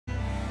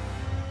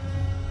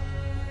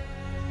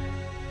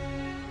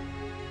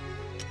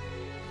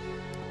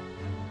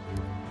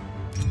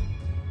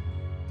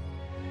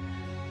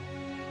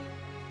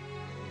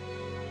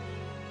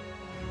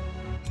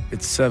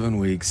It's 7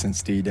 weeks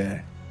since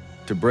D-Day.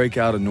 To break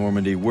out of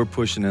Normandy, we're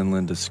pushing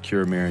inland to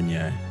secure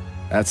Marigny.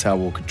 That's how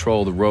we'll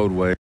control the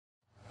roadway.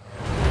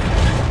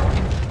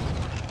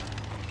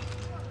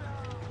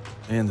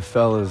 Me and the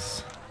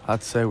fellas,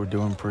 I'd say we're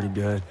doing pretty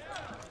good.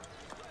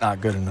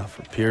 Not good enough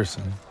for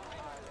Pearson,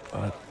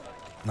 but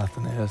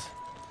nothing is.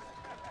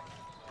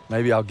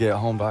 Maybe I'll get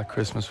home by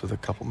Christmas with a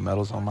couple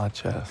medals on my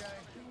chest.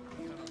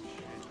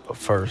 But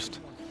first,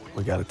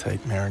 we gotta take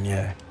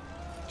Marigny.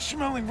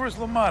 Schmeling versus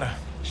LaMotta.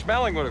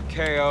 Schmeling would have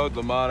KO'd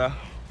LaMotta.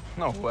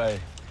 No way.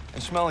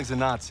 And Schmeling's a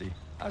Nazi.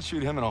 I'd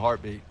shoot him in a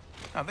heartbeat.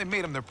 Now, they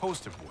made him their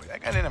poster boy.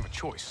 That guy didn't have a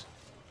choice.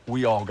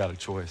 We all got a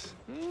choice.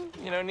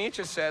 You know,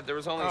 Nietzsche said there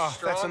was only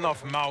strong... That's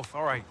enough mouth.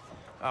 All right.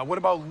 What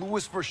about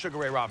Lewis versus Sugar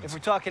Ray Robinson? If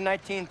we're talking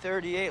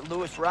 1938,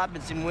 Lewis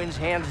Robinson wins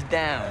hands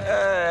down.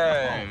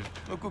 Hey!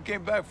 Look who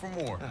came back for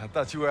more. I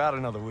thought you were out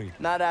another week.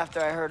 Not after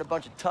I heard a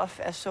bunch of tough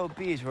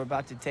SOBs were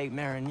about to take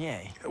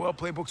Marigny. Yeah, well,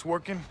 playbook's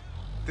working.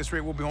 At this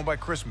rate, we'll be home by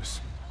Christmas.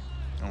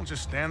 Don't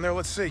just stand there.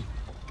 Let's see.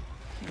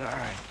 All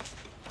right.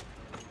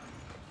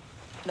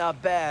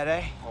 Not bad,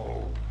 eh?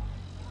 Oh.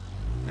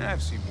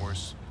 I've seen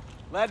worse.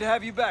 Glad to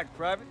have you back,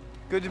 Private.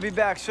 Good to be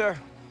back, sir.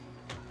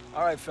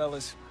 All right,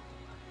 fellas.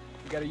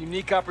 We got a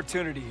unique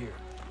opportunity here.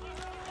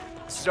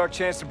 This is our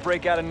chance to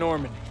break out of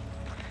Normandy.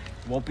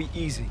 It won't be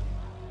easy.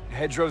 The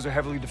hedgerows are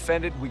heavily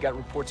defended. We got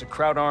reports of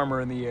Kraut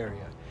armor in the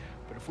area.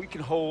 But if we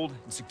can hold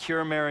and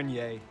secure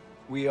Marigny,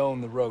 we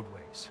own the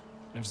roadways.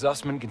 And if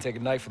Zussman can take a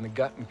knife in the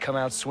gut and come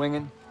out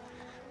swinging,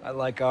 I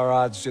like our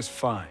odds just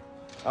fine.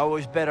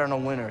 Always bet on a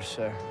winner,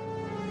 sir.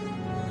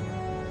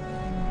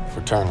 For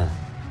Turner,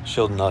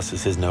 shielding us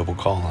is his noble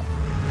calling.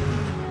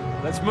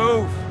 Let's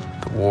move.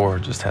 The war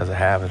just has a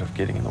habit of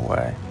getting in the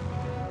way.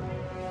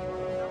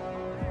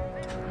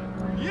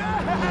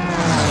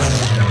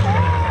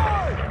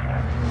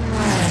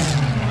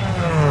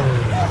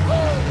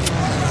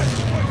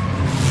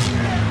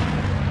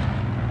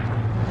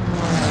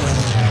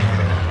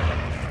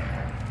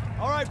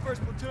 All right,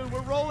 first platoon,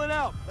 we're rolling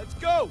out. Let's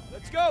go.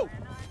 Let's go.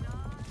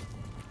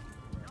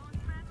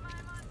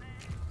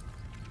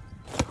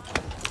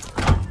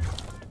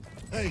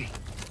 Hey.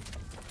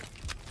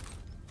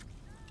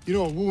 You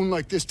know, a wound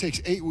like this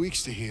takes 8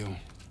 weeks to heal.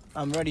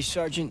 I'm ready,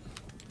 Sergeant.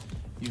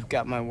 You've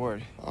got my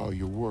word. Oh,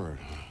 your word,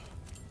 huh?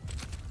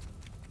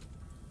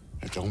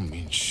 That don't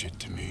mean shit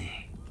to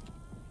me.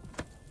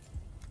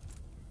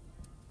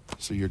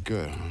 So you're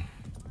good, huh?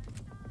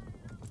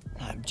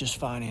 I'm just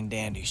fine and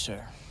dandy,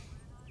 sir.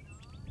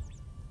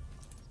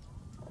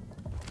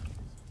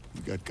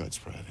 You got guts,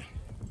 Private.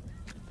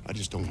 I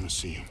just don't want to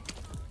see them.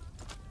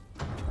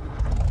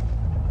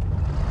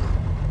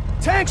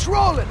 Tanks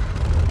rolling!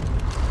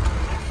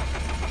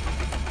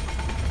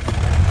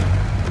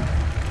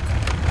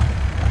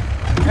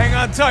 Hang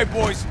on tight,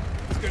 boys.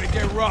 It's gonna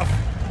get rough.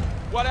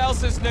 What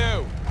else is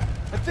new?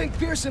 I think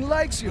Pearson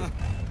likes you.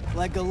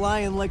 Like a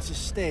lion likes a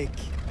steak.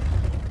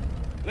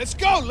 Let's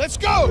go! Let's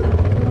go!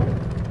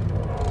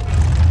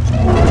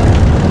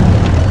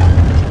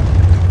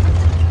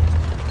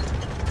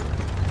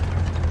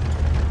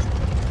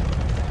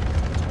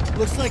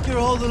 Looks like you're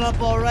holding up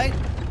all right.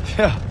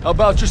 Yeah, how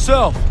about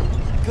yourself?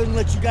 Couldn't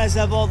let you guys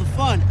have all the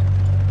fun.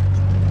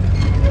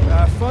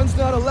 Fun's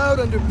not allowed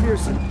under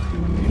Pearson.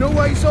 You know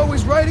why he's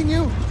always writing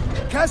you?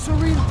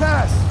 Castlereagh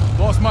Pass.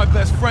 Lost my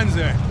best friends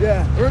there.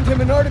 Yeah, earned him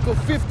an Article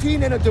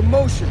 15 and a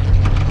demotion.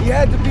 He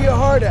had to be a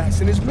hard ass,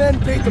 and his men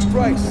paid the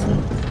price.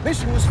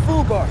 Mission was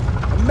FUBAR,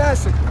 a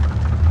massacre.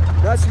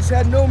 Nazis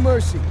had no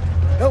mercy.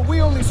 Hell,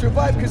 we only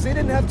survived because they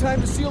didn't have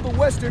time to seal the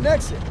western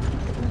exit.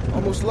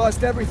 Almost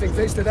lost everything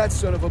thanks to that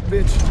son of a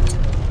bitch.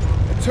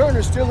 And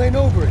Turner still ain't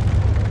over it.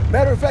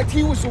 Matter of fact,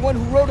 he was the one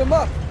who wrote him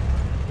up.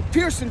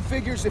 Pearson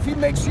figures if he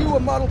makes you a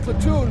model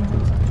platoon,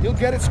 he'll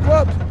get it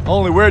scrubbed.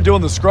 Only we're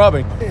doing the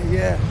scrubbing.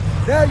 Yeah,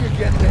 now you're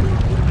getting it.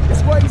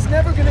 That's why he's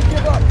never gonna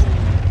give up.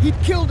 He'd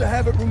kill to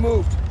have it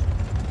removed.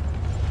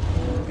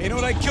 You know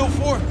what I'd kill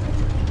for?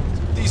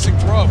 Some decent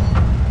grub.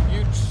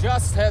 You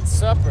just had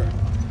supper.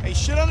 Hey,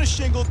 shit on a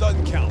shingle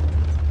doesn't count.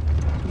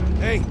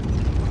 Hey,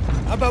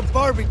 how about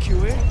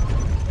barbecue, eh?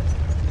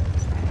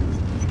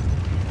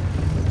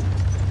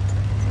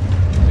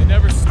 They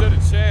never stood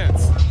a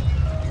chance.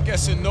 I'm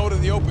guessing no to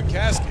the open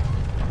casket.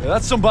 Yeah,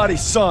 that's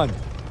somebody's son.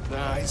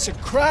 Nah, it's a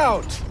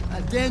crowd.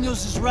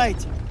 Daniels is right.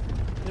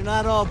 They're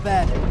not all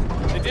bad.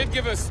 They did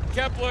give us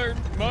Kepler,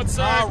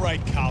 Mozart. All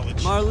right,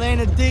 college.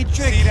 Marlena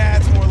Dietrich. See,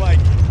 that's more like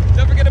it.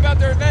 Don't forget about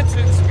their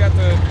inventions. We got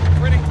the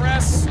printing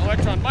press,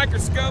 electron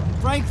microscope.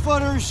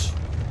 Frankfurters.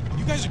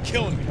 You guys are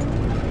killing me.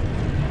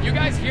 You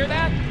guys hear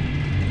that?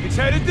 It's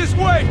headed this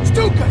way.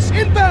 Stukas,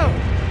 inbound.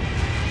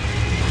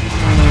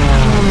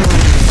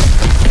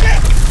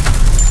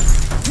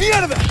 Me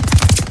out of there.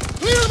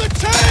 Clear the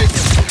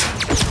tanks!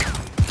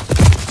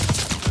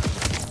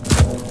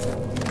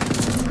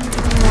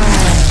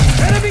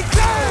 Enemy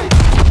tank!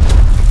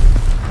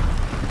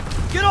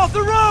 Get off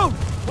the road!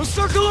 We'll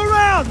circle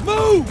around!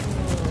 Move!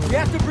 We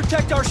have to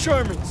protect our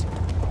Shermans.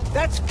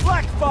 That's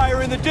flak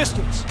fire in the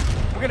distance.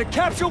 We're gonna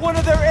capture one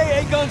of their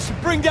AA guns to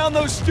bring down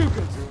those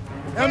Stukas.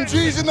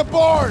 MG's in the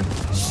barn!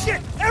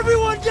 Shit!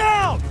 Everyone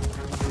down!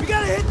 We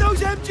gotta hit those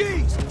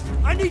MGs!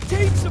 I need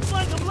teams to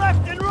flank them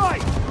left and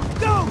right!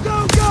 Go,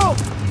 go, go!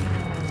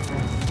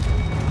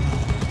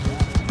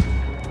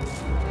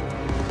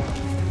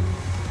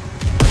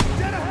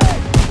 Dead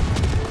ahead!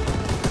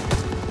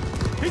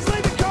 He's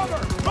leaving cover!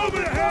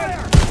 Moving ahead!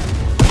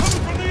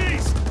 Coming from the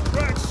east!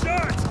 Crack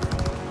shot!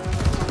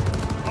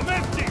 I'm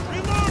empty!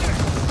 Reloading!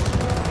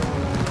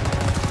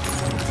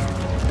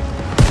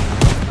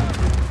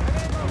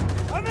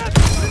 I'm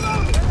empty!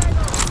 Reloading!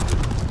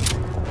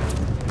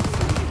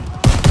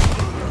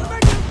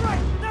 Make it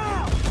right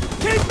now!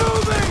 Keep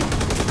moving!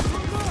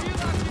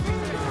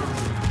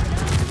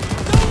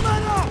 Don't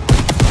let up!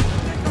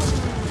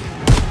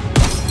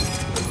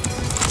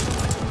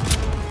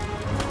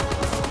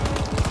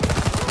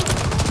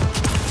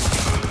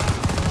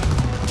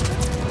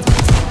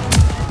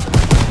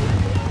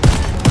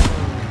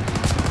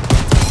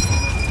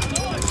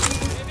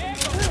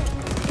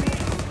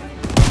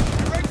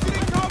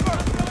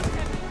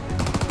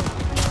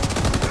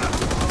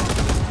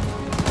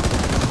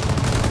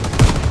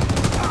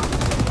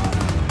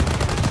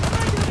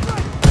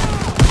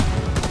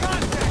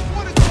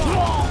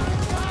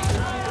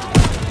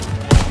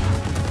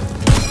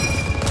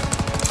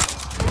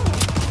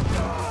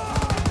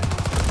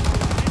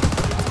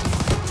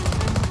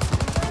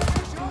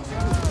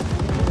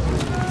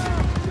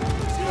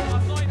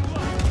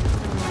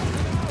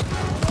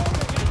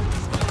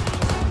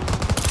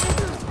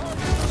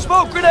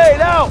 Smoke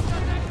grenade out!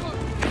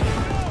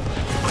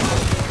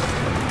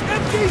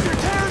 MGs are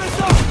tearing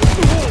us up!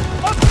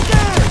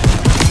 Upstairs!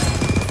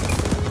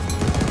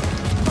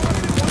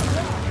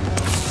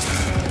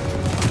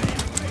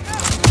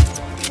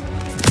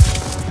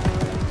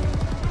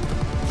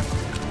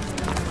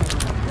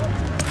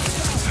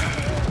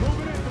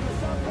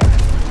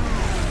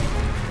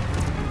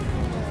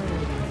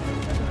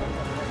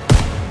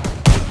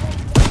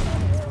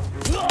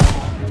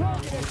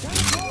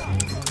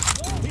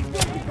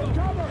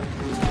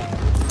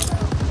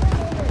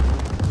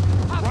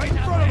 Right in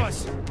front of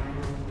us!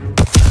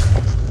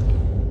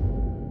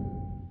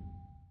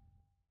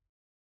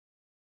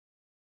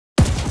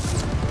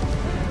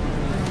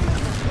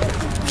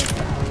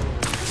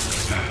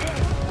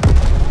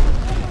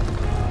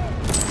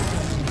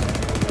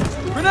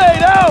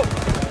 Grenade out!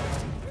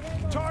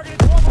 Target at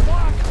 12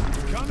 o'clock!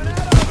 Coming at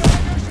us!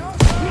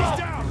 He's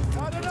down!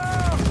 I don't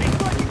know! He's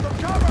looking for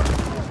cover!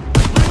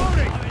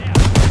 Reloading!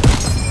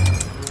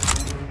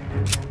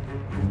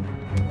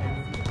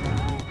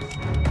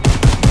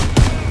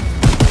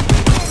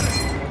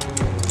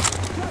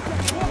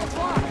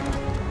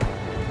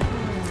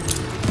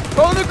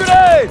 Throw the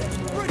grenade!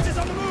 Bridge is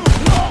on the move!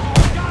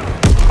 Got him!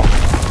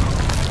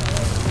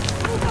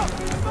 Move up!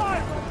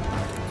 Fire!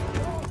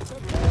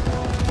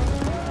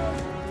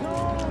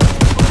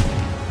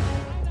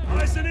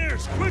 Eyes and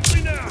ears,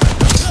 quickly now!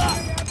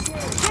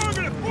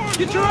 Target at 4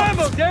 Get your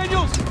ammo,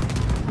 Daniels!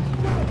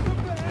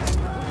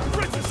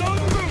 Fritz is on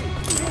the move!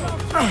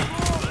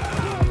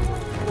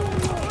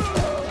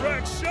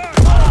 Crack shot!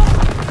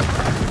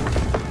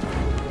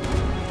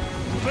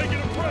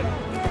 Making a break!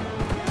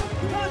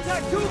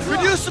 Contact 2 o'clock!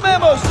 Could use some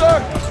ammo, sir!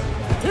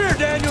 Here,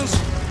 Daniels!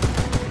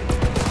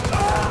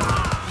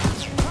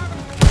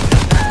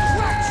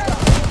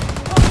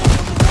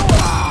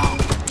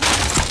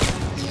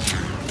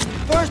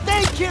 First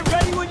aid kit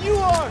ready when you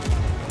are!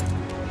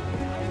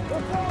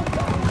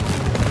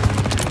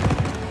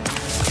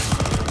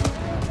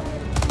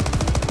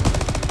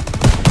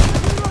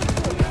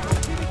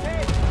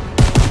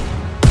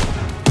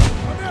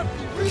 I'm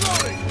empty!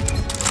 Reloading!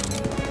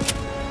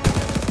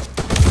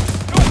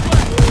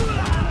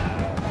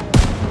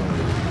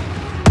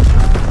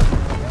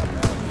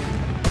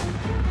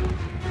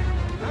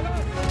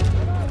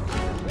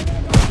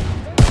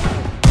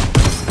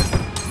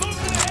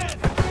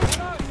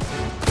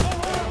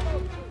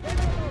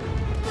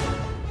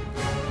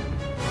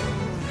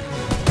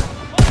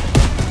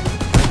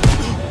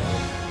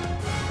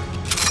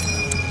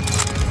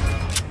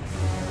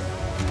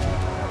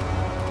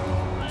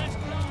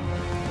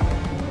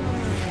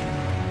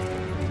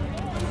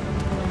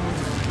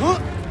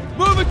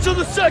 Move it to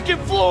the second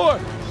floor!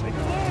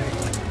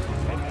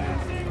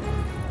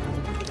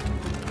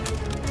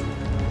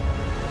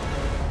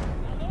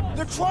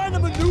 They're trying to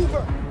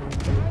maneuver!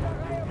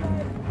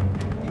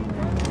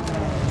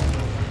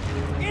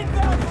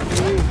 Inbound!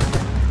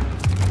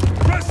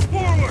 Press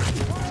forward!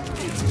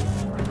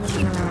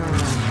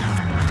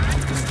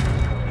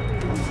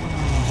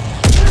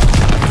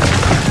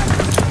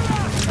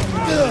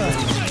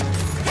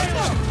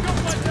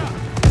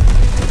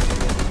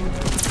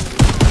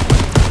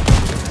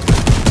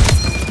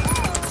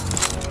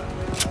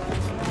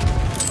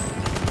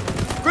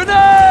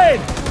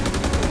 Grenade!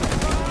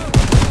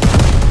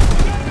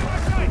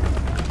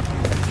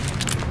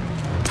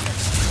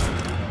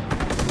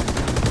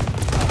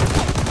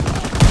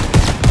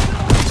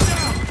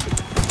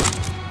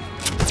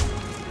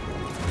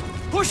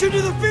 Push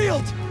into the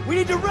field! We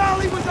need to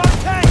rally with our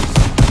tanks!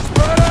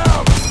 Spread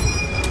out!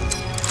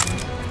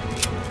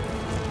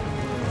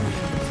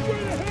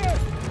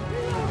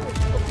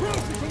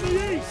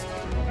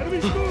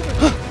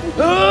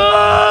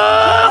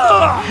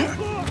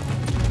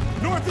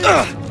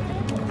 Northeast!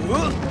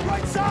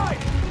 Right side!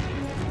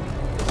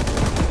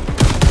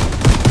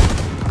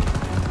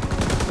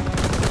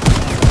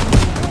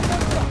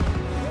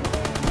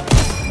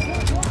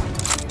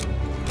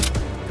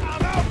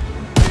 I'm out!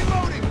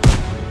 Reloading!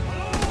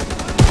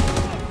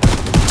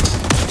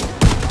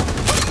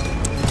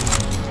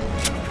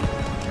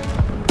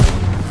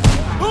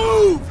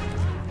 Move!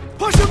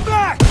 Push him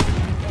back!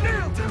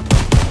 Nailed him!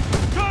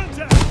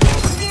 Contact!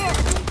 Overlook!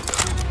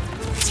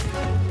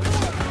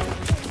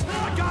 I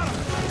got him!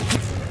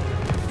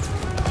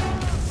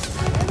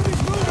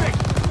 Enemy's moving!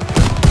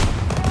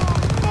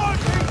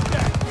 Launch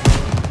deck!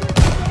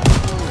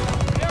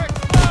 They're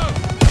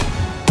exposed!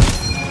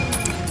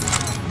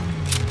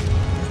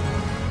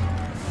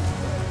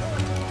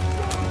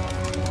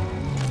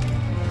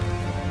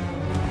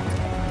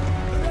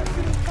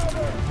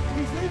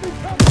 He's leaving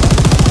cover!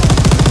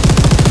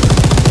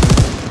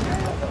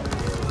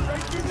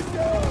 Right through the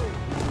door!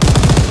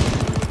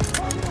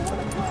 Target at 1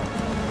 o'clock!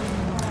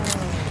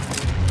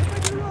 What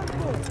are you run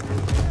for?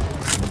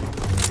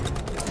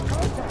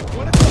 Contact,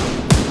 1 o'clock!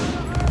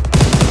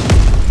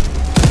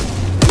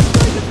 He's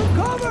taking some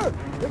cover!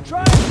 They're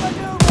trying to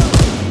maneuver!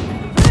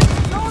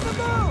 Vince, on the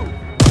move!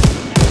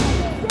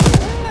 Go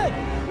ahead!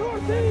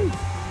 Northeast!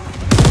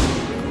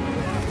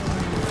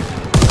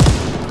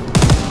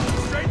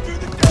 Straight through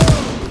the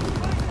door!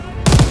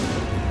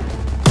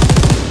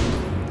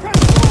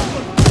 Press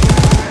forward!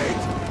 Wait!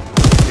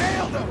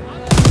 Nailed him!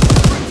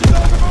 Switches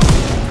on the move!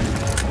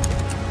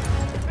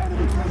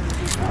 Enemy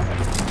presence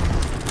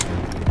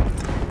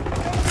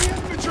Enemy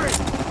infantry!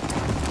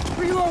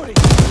 reloading!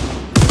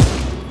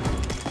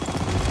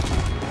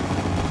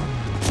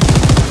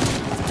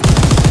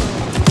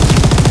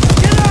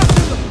 Get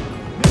after them!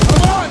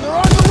 Come on, they're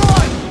on the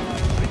run!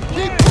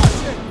 Keep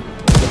pushing!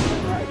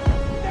 Right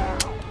now!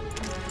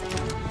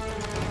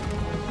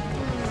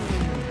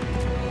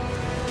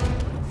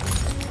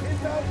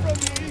 Inbound from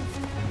the east!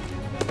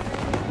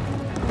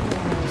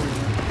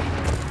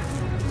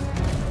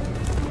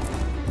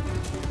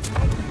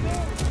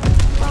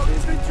 Out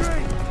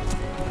infantry!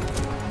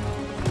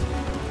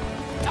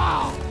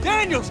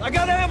 Daniels, I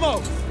got ammo!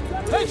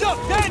 Heads up,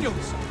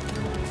 Daniels!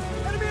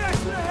 Enemy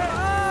action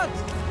ahead!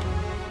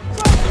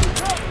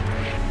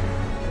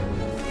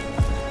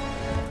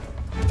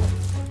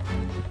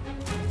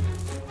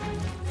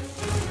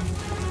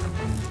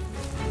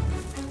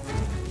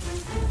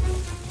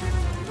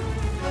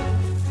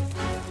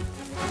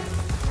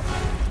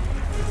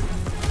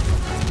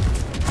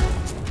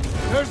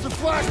 There's the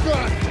flash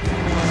gun!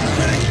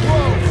 Getting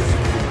close!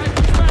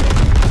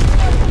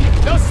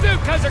 Those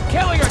Stukas are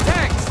killing our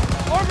tanks!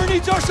 Armor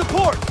needs our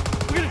support!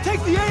 We're gonna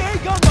take the AA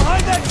gun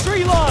behind that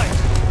tree line!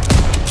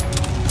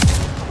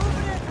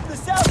 Moving in from the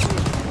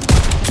southeast!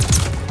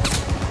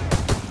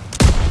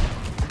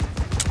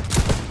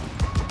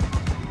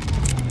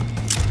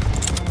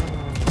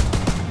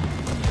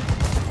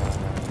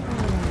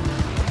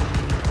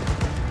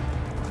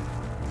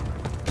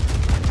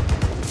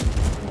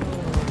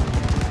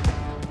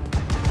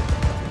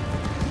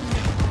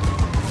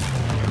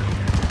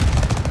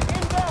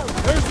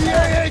 There's the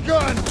AA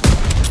gun!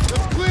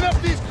 Let's clean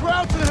up these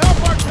crowds and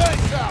help our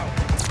tanks out!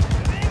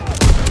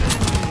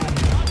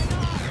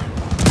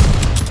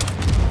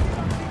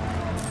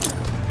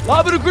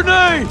 Lobbing a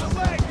grenade!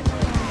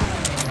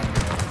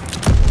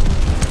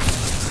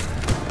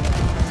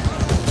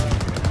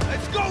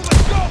 Let's go,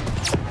 let's go!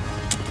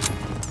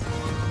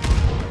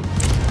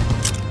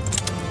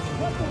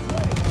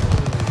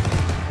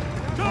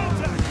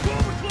 Contact,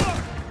 12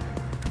 o'clock!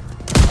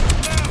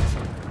 Now,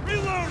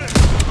 reloading!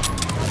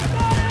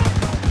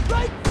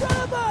 Right in front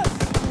of us!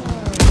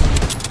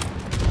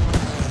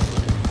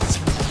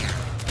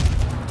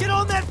 Get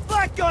on that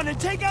flak gun and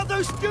take out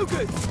those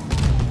Stukas!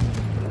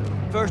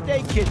 First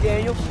aid kit,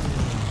 Daniels.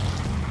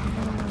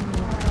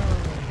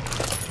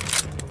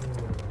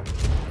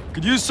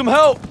 Could use some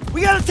help!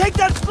 We gotta take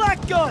that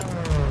flak gun!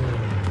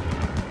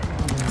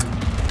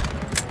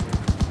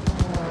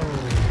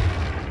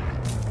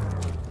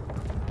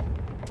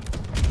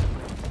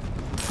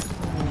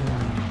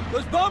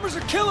 Those bombers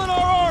are killing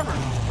our armor!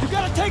 We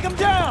gotta take them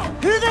down!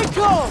 Here they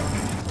come!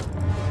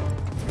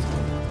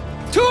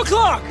 2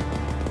 o'clock!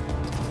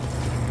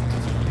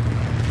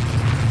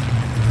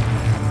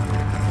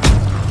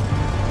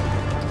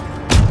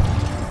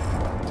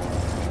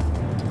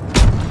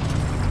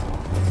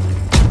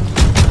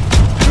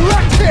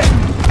 Direct hit!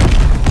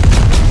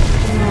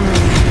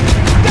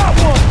 Got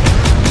one!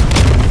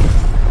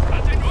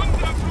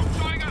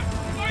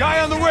 Guy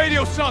on the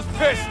radio sounds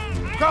pissed!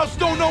 Crowds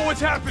don't know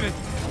what's happening!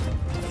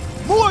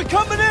 More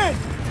coming in!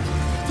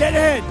 Dead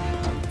ahead!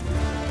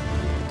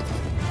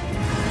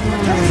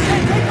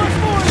 Take those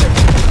forward!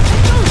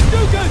 Take those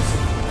Stukas!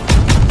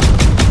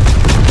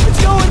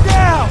 It's going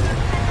down!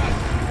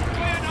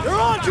 They're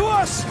on to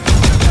us!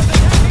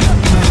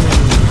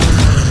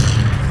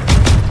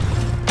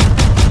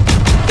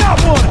 Got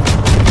one!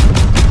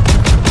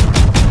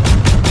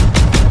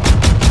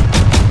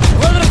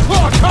 11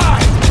 o'clock, high!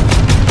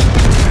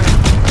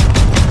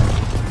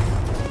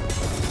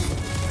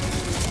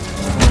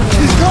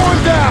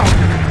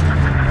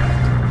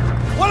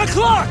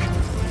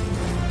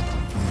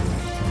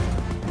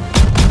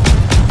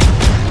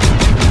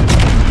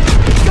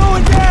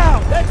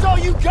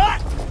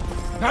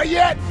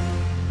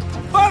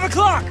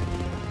 o'clock!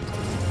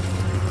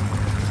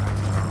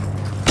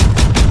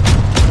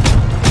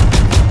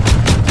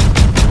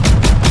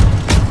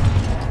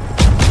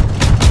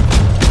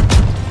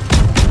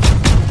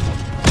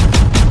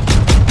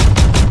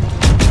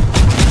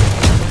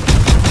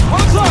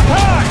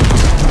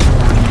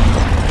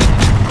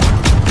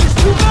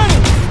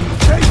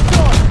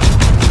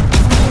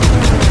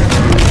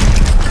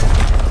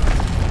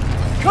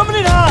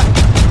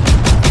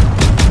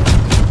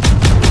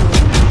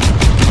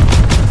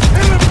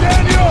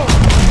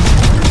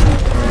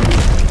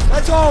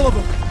 All of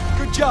them.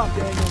 Good job,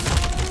 Daniel.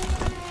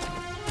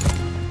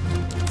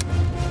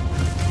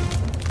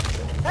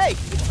 Hey,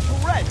 it's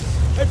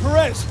Perez. Hey,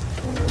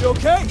 Perez. You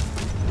okay?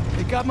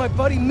 They got my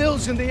buddy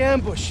Mills in the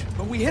ambush,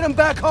 but we hit him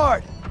back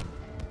hard.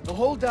 The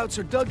holdouts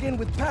are dug in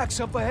with packs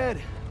up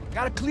ahead.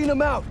 Gotta clean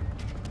them out.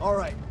 All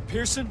right,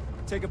 Pearson,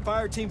 take a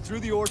fire team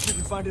through the orchard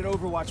and find an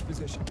overwatch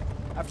position.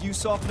 After you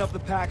soften up the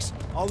packs,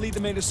 I'll lead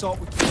the main assault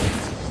with you.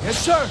 Yes,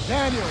 sir.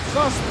 Daniel,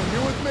 Sussman,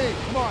 you're with me.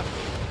 Come on.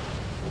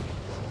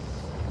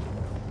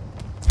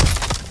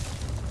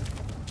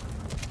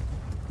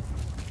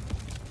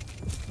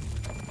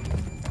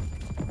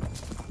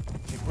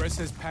 Brett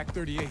says Pack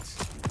 38s.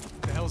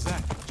 What the hell's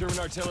that? German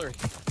artillery.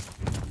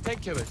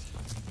 Tank killers.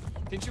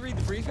 Didn't you read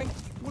the briefing?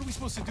 What are we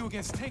supposed to do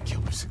against tank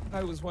killers?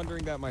 I was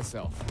wondering that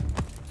myself.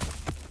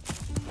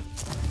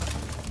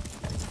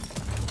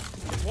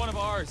 It's one of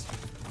ours.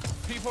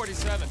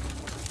 P-47.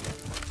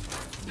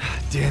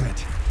 Damn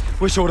it.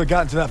 Wish I would have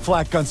gotten to that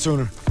flak gun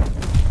sooner.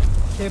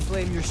 Can't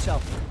blame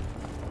yourself.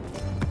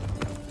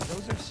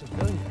 Those are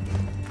civilians.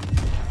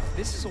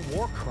 This is a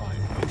war crime.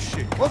 Oh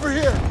shit. Over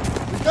here.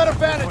 We've got a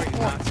vantage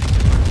point.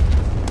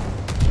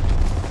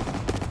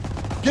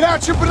 Get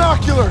out your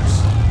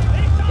binoculars!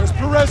 There's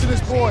Perez and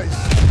his boys.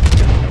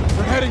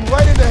 We're heading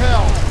right into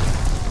hell.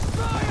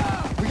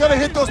 We gotta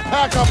hit those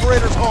pack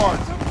operators hard.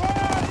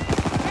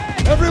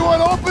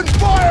 Everyone open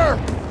fire!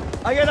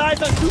 I got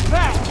eyes on 2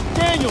 packs.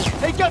 Daniel,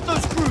 take out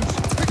those crews.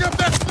 Pick up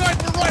that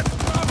sniper rifle!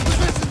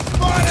 Position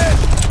spotted!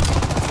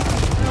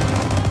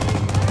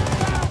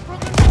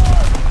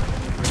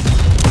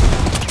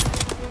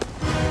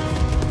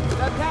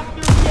 That Pack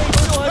 38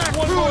 still has Pack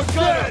one crew more is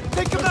gunner. dead.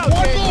 Take him There's out,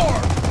 one Daniel.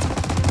 more!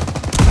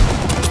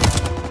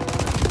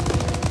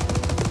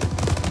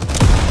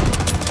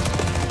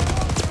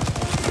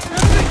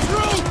 Enemy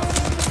troops!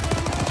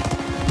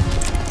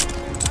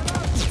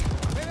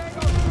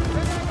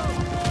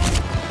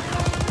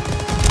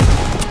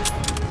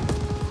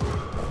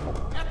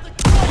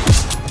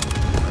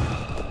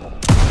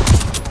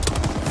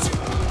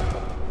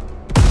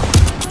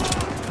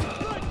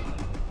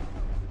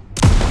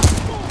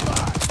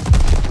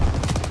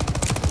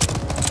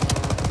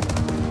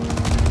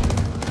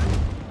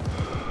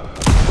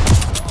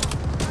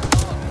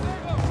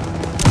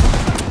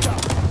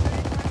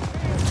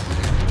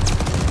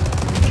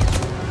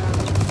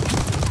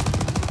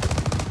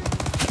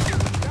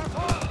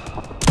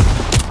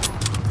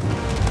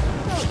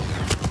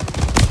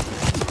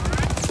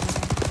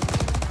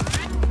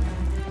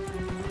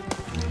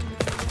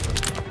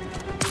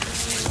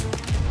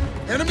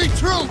 Enemy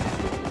troop!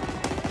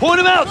 Point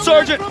him out,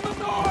 Sergeant! From the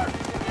north!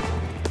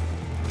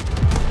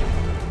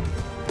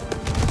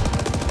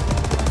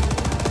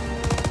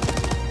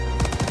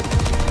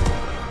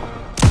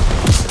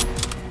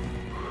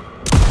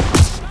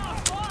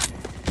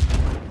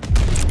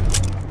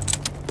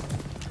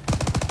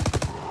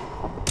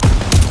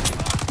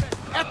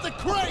 At the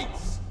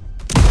crates!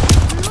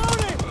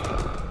 Reloading!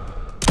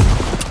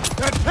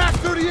 That Pack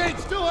 38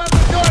 still has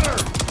a gunner!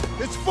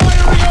 It's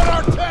firing on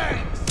our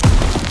tanks!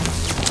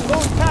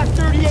 Those Pack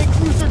 38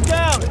 crews are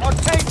down. Our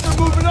tanks are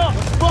moving up.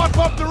 Mop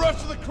up the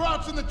rest of the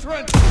Krauts in the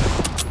trenches!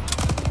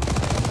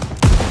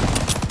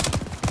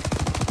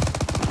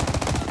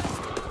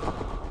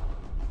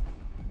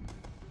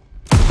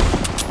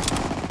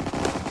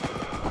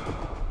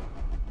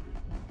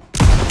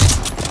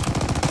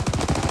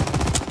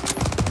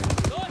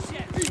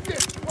 Eat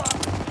this, Kraut!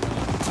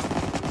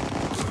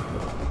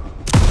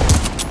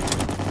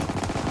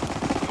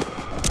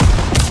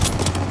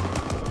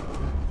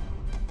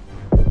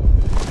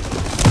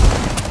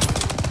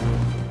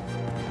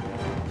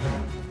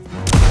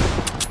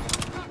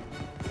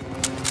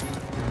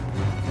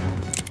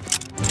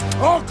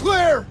 All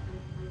clear!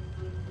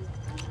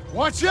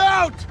 Watch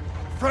out!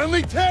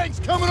 Friendly tanks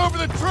coming over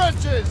the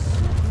trenches!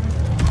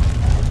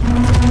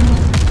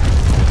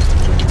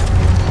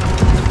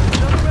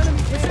 Another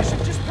enemy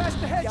position just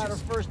past the hedges. Got our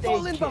first aid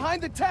Fall in kit.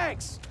 behind the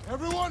tanks.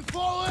 Everyone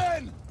fall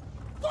in!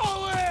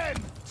 Fall in!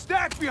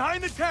 Stack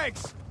behind the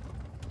tanks!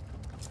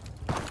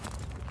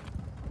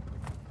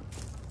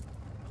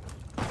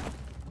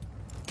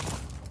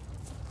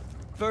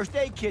 First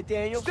aid kit,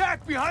 Daniel.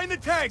 Stack behind the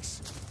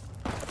tanks!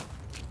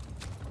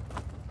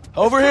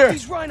 Over Over Put here!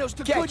 these rhinos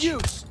to Catch. good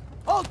use.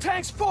 All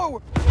tanks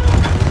forward.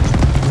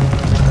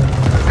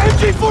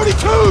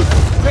 MG-42s!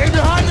 Stay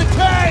behind the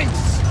tanks!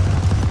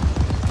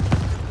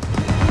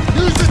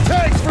 Use the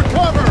tanks for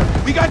cover!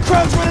 We got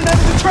Krauts running out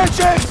of the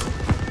trenches.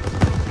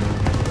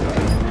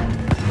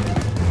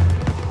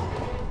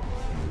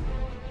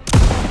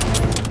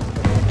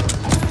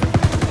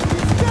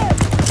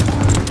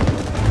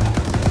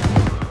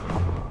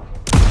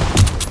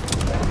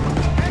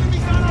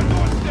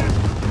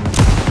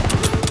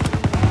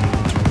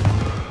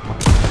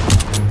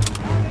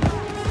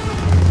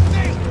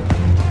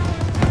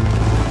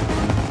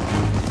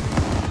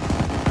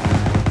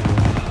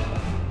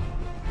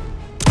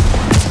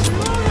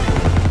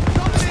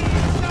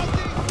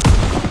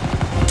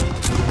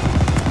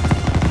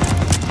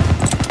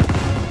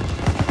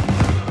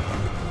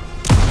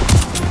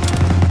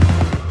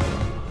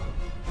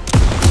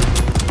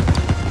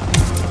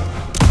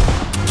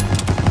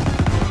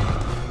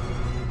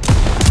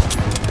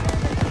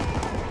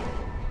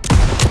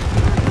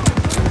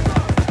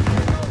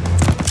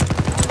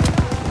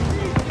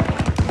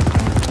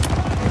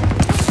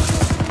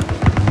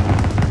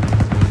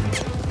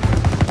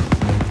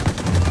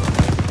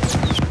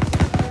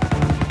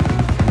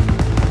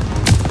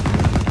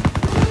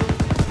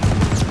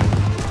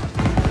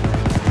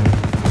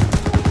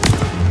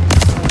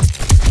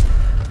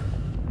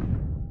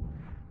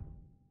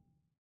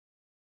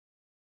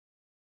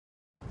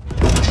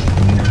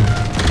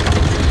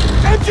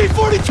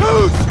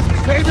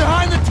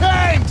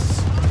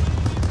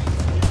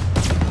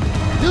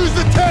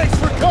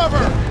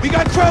 We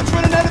got crowds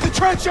running out of the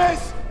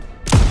trenches!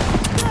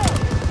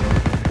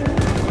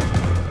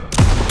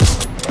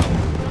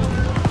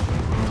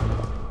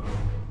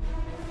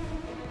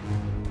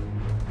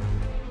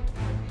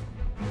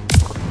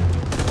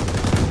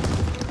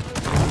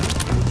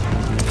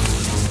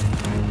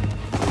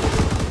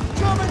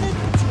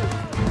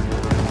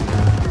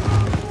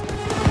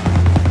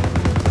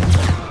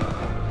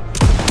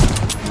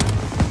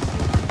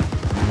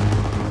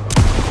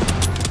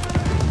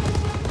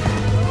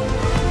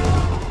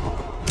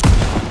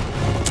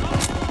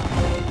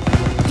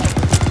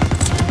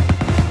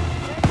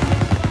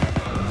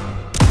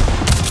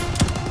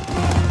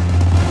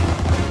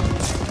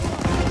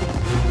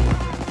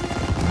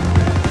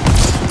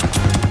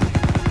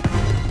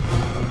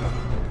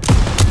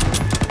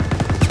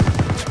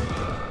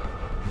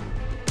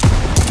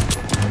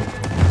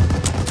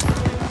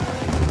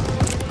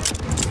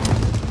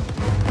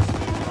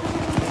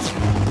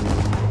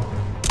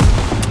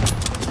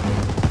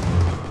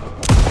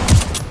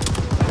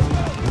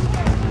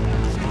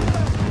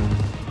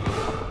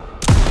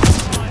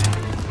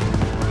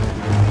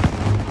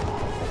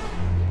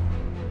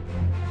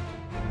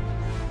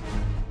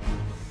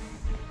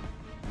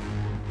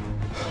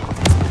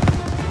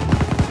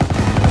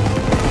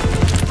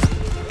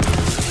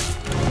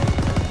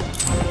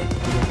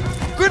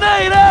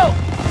 Grenade out!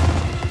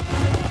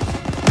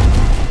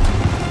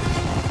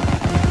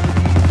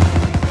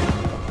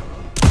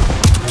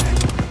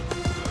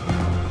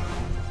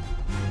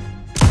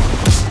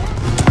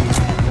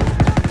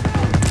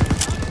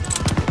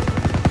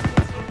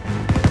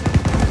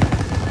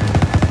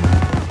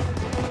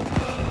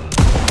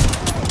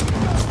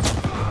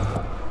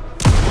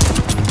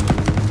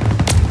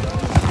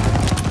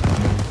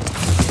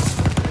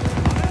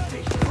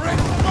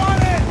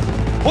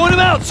 Point him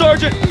out,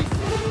 Sergeant!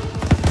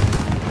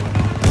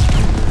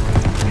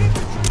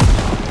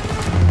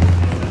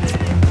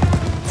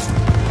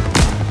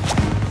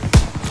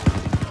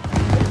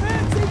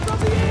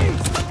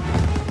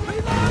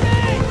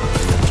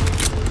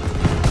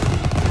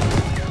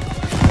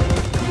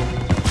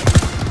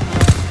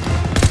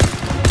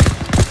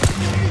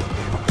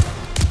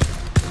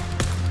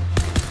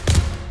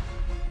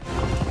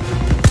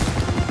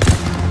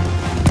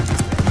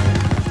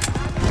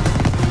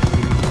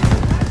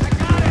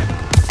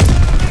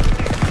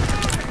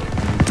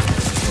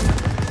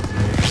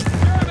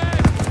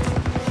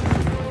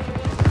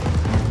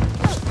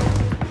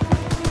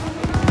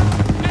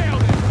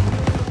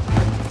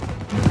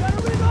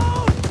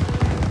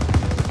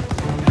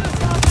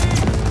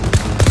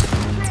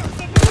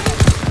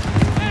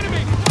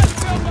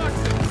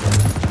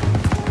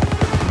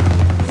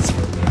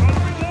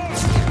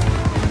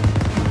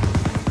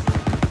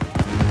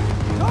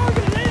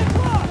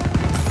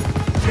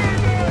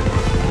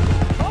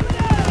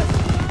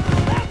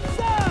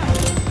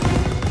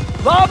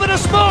 Lob in a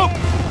smoke!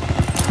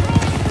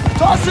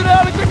 Tossing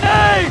out a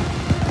grenade!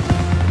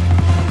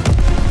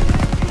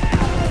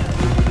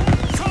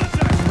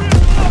 Contact! Real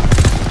up!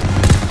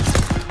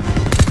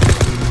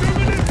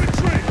 German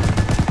infantry!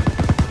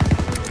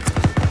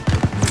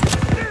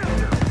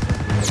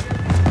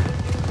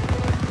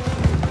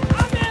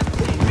 I'm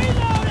empty!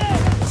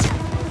 Reloading!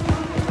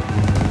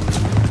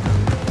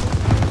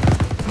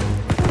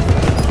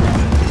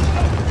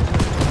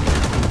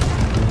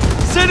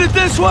 Send it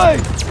this way!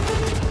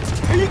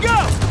 Here you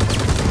go!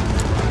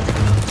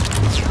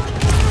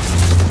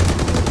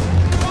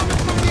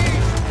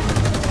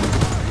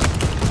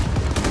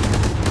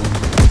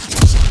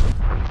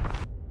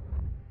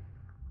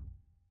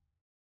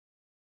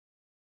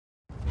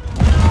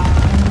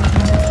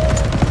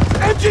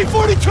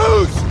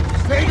 MG-42s!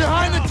 Stay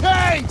behind the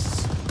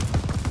tanks!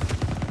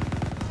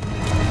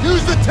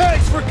 Use the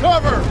tanks for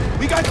cover!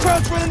 We got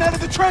crowds running out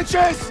of the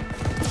trenches!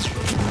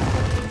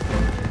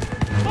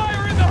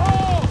 Fire in the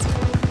hole!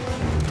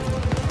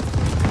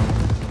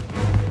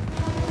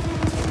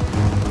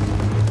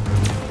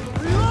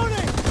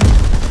 Reloading!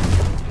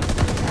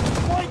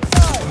 White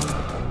side!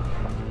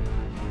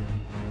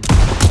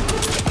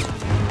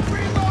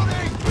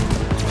 Reloading!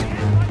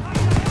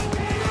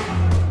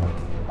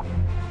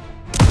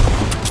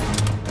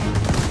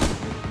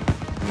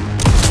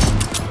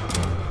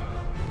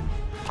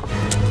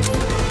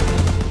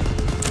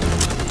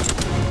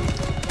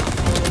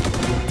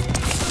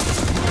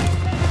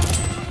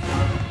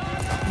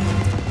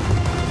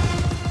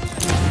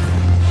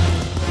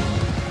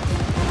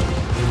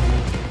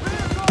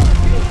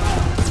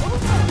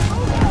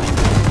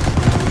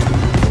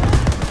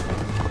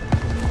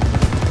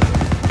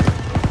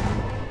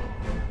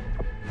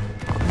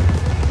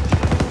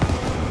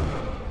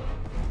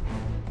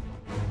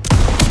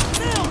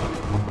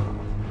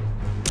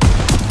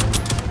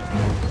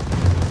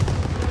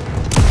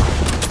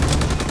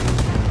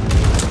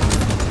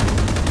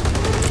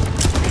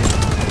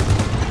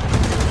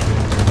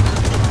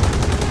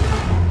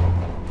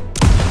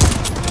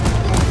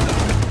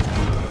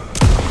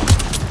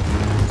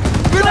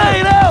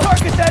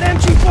 Target that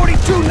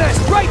MG-42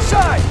 nest, right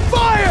side!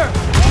 Fire!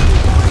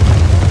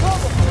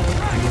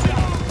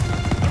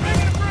 They're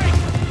making a break!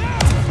 Now!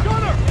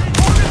 Gunner!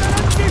 Target that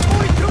MG-42!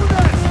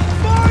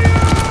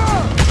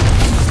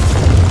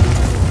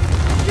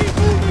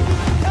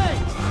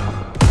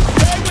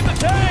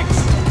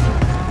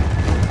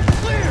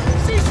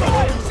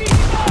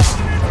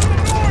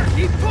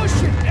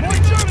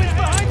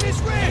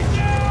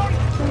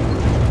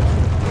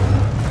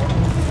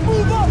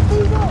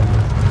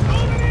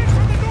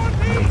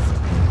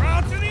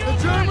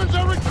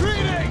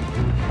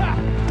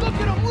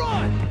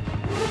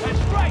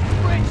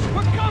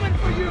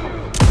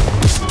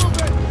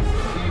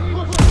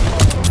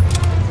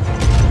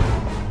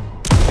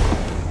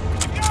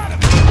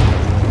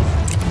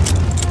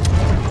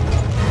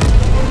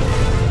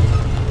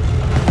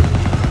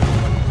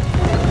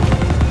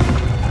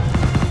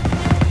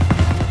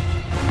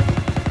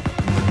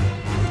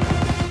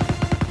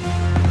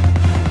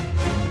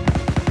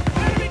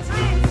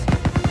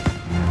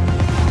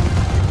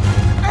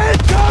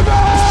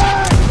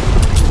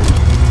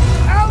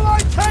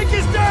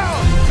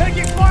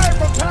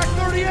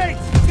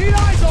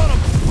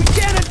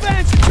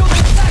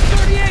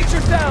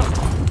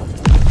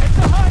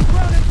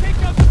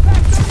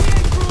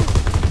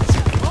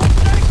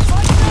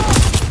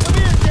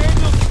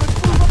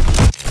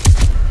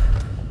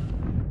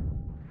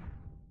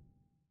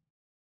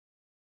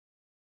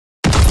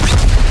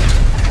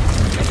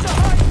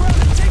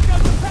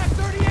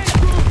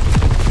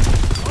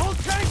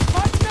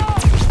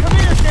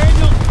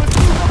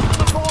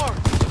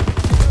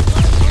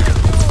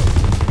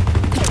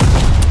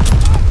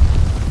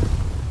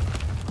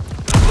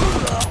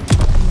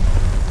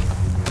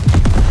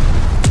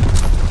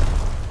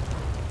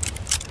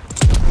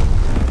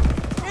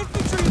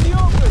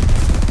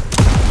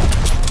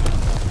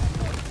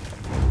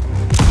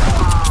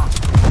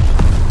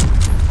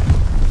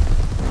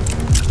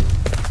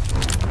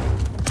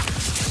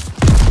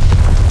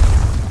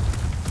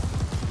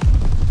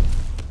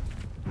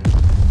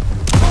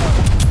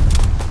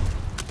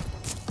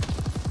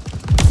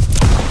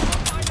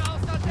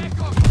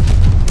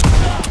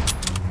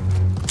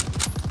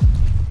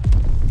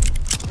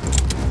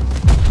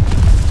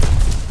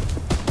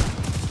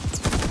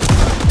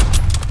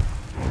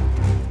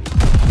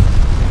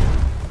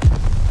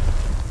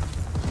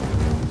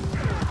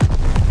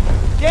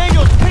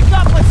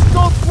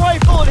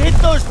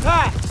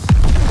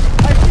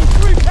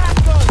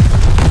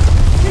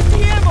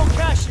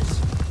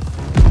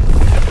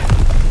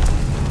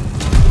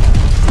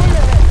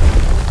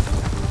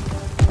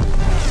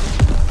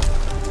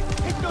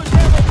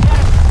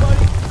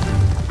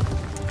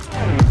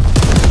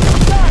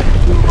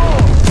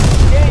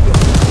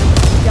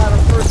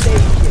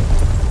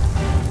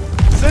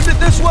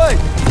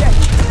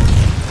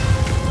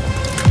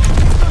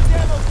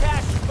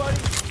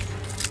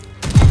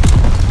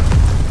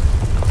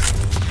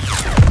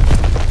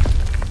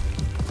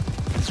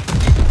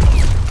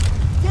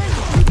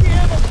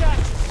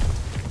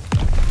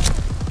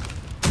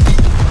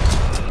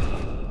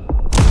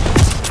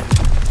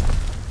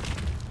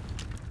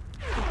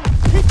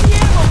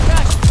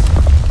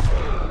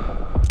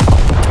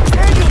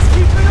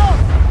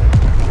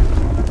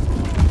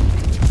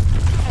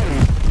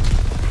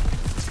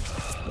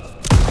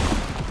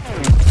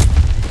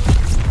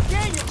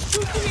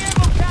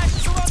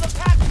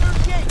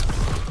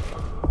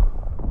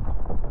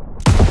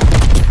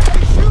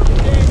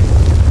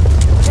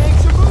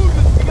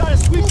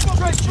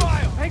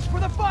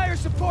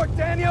 support,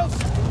 Daniels!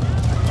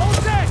 All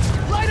set!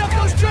 Light up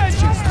those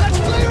trenches! Let's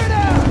clear it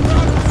out!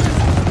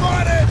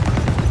 Got it!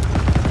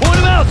 Point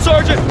him out,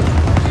 Sergeant!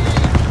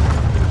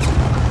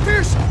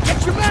 Pearson,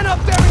 get your men up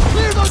there and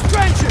clear those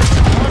trenches!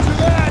 Roger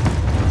that!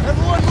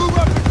 Everyone move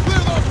up and clear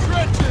those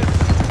trenches!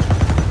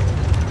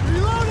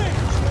 Reloading!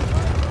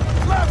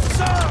 Left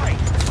side!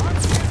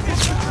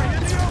 Infantry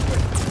in the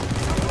open!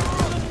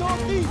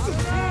 Northeast!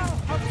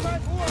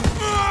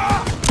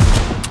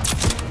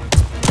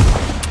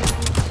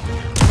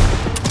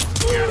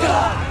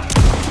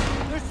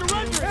 They're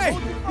surrendering! Hey,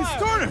 it's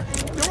Turner!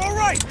 They're all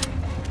right!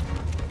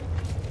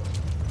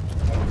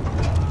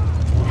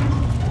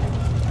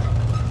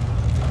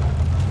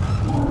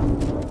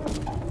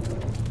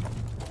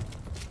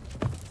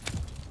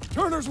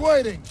 Turner's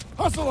waiting!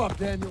 Hustle up,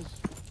 Daniels!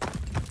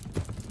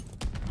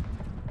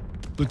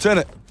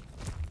 Lieutenant.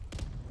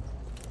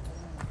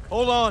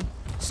 Hold on.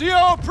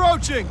 CO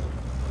approaching!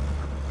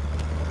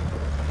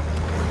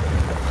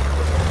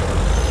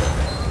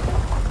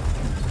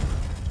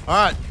 All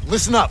right,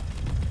 listen up.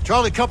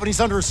 Charlie Company's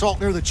under assault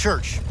near the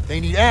church. They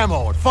need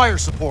ammo and fire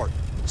support.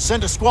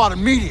 Send a squad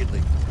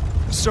immediately.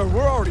 Sir,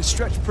 we're already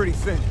stretched pretty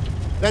thin.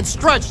 Then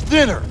stretch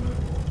thinner.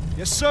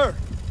 Yes, sir.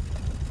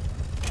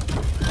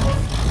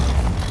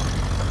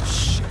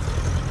 Shit.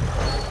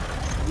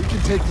 We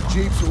can take the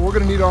jeeps, but we're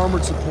gonna need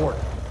armored support.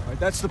 All right,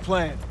 that's the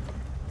plan.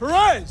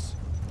 Perez!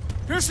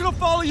 Pearson will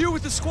follow you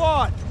with the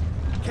squad.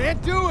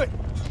 Can't do it!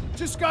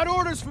 Just got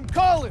orders from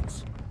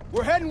Collins.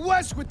 We're heading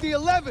west with the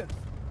 11th.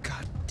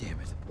 God damn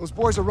it. Those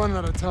boys are running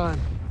out of time.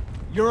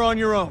 You're on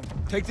your own.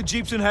 Take the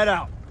jeeps and head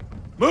out.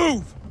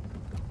 Move!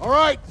 All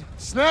right,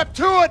 snap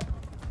to it!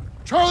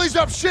 Charlie's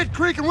up shit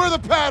creek and we're the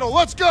paddle.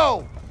 Let's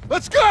go!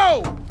 Let's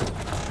go!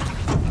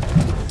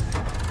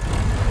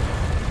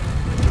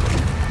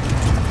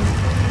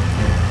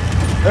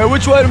 Hey,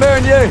 which way to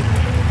Marigny?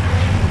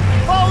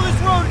 Follow this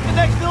road at the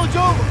next village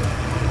over.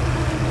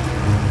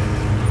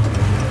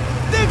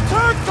 Big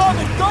turn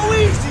coming! Go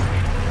easy!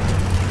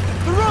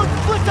 The road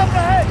splits up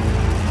ahead!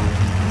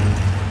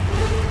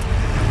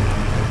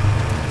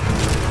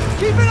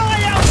 Keep an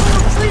eye out for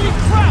retreating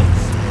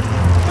Krauts!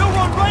 They'll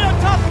run right on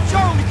top of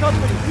Charlie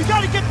Company! You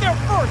gotta get there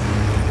first!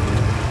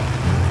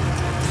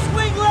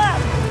 Swing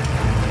left!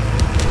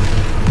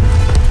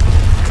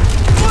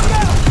 Look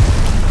out!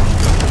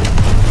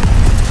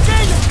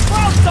 Daniel,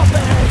 Krauts up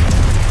ahead!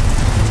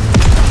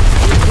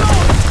 Keep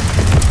going!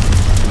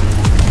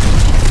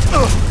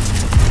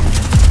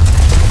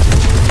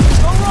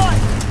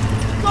 Alright!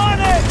 Got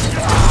it!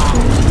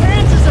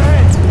 Panzers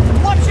ahead!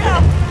 Watch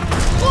out!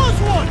 Close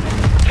one!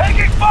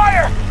 Taking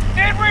fire!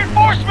 Need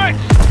reinforcements!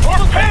 Or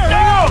pinned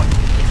down!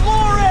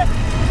 Floor it!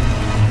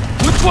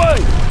 Which way?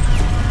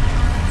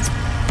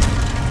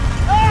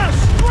 Ah!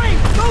 Straight!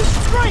 Go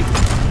straight!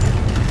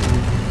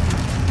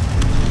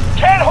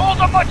 Can't hold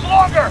them much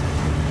longer!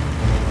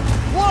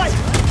 Right!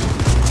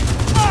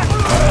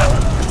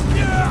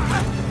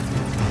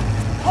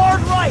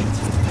 Hard right!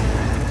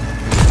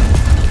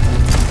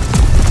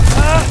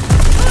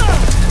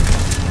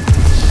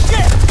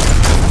 Shit!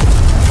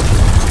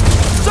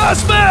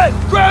 Suspect!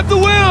 Grab the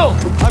wheel!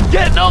 I'm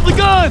getting on the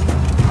gun!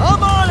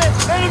 I'm on it!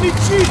 Enemy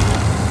chief!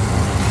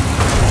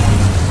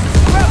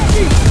 Grab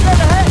chief!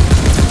 Straight ahead!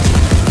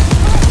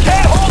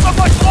 Can't hold them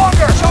much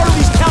longer!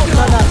 Charlie's counting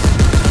on us!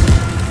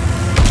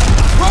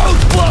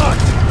 Road's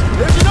blocked!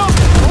 There's an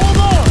opening! Hold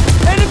on!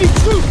 Enemy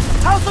troops!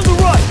 House on the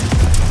right!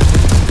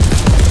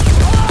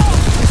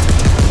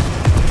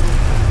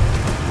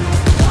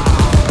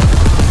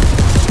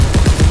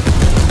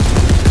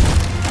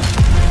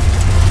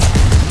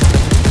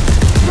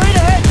 Straight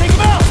ahead! Take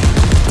him out!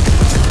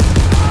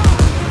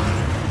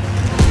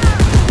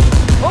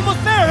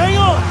 Almost there! Hang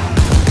on!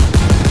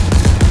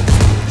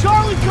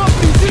 Charlie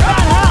Company's in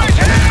that house!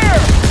 Here!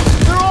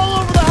 They're all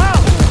over the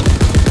house!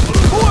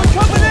 More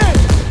coming in!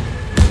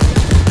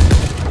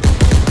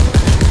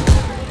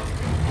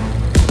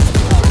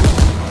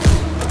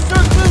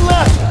 Circling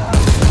left!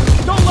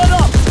 Don't let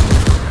up!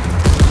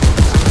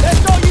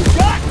 That's all you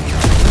got?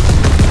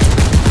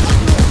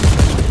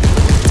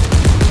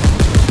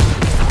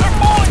 They're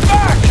falling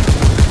back!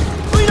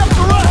 Clean up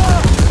the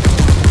rest!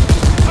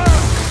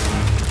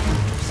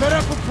 Set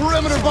up a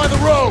perimeter by the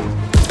road!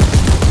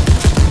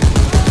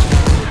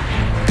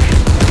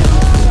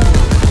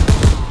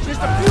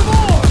 Just a few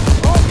more!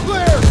 All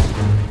clear!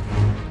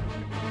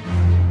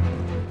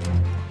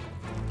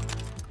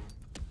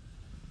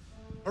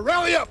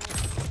 Rally up!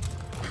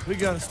 We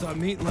gotta stop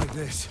meeting like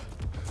this.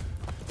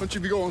 Don't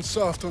you be going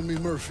soft on me,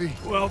 Murphy.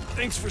 Well,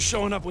 thanks for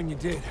showing up when you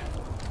did.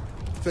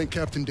 Thank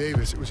Captain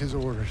Davis. It was his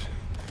orders.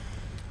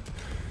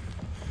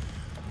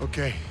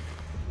 Okay.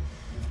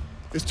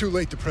 It's too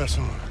late to press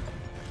on.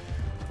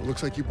 It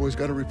looks like you boys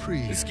got a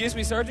reprieve. Excuse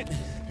me, Sergeant?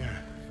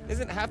 Yeah.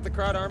 Isn't half the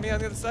crowd army on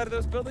the other side of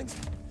those buildings?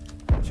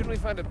 Shouldn't we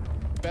find a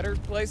better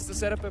place to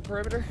set up a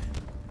perimeter?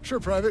 Sure,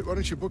 Private. Why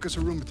don't you book us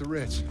a room at the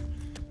Ritz?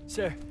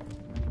 Sir.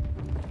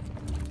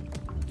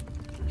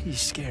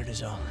 He's scared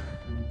as all.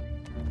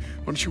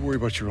 Why don't you worry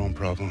about your own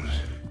problems?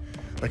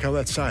 Like how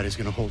that side is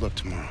gonna hold up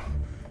tomorrow.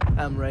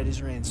 I'm right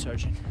as rain,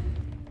 Sergeant.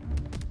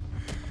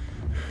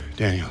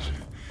 Daniels,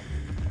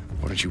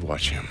 why don't you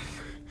watch him?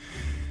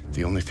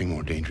 The only thing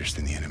more dangerous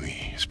than the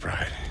enemy is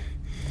pride.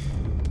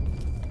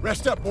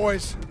 Rest up,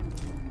 boys.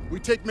 We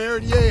take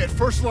Meridier at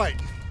first light.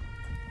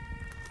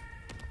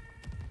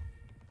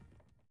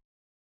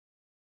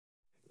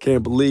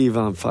 Can't believe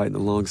I'm fighting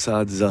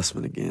alongside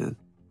Zussman again.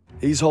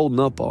 He's holding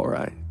up all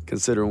right,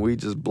 considering we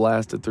just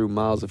blasted through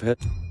miles of head.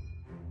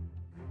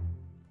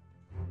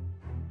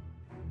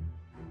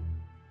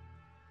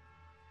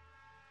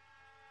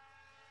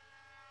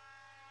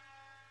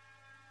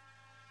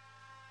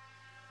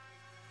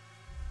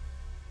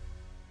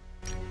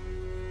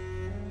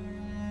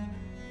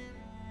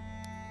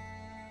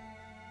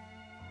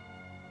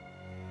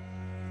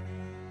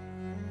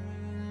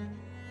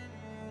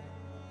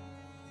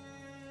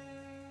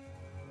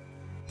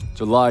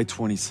 July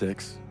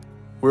 26.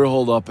 We're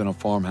holed up in a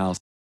farmhouse.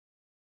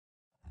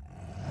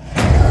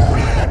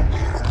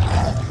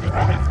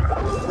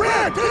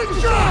 Red,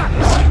 get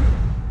shot!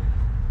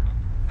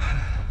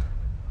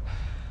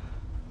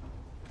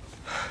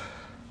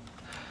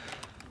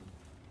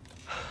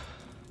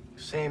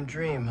 Same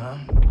dream, huh?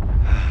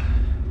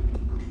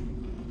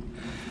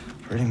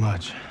 Pretty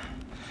much.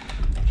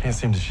 Can't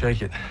seem to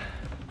shake it.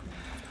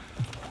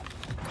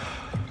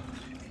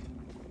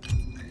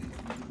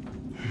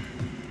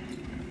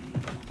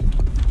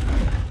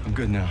 I'm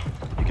good now.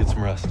 You get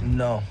some rest.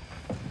 No.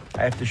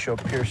 I have to show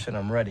Pearson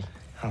I'm ready.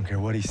 I don't care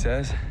what he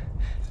says.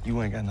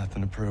 You ain't got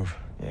nothing to prove.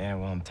 Yeah,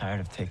 well, I'm tired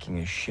of taking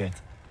his shit.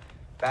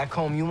 Back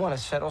home, you want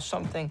to settle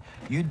something,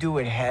 you do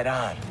it head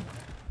on.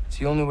 It's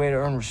the only way to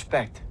earn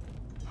respect.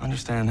 I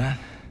understand that.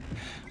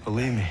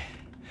 Believe me,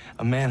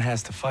 a man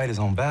has to fight his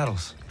own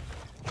battles.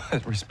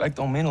 But respect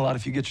don't mean a lot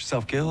if you get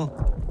yourself killed.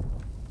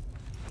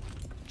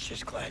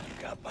 Just glad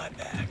you got my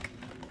back.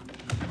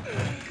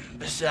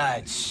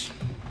 Besides,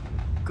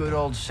 good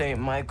old St.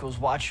 Michael's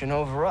watching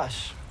over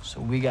us,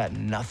 so we got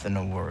nothing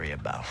to worry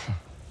about.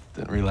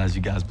 Didn't realize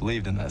you guys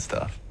believed in that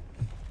stuff.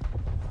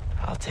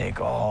 I'll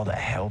take all the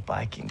help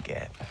I can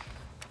get.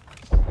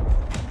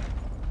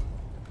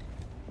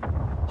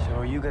 So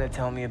are you gonna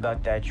tell me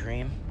about that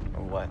dream,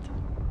 or what?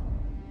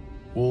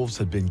 Wolves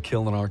had been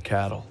killing our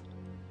cattle.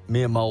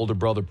 Me and my older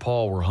brother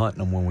Paul were hunting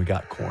them when we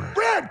got cornered.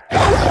 Red! Red,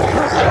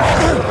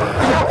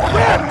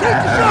 take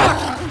the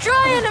shot! I'm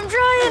trying!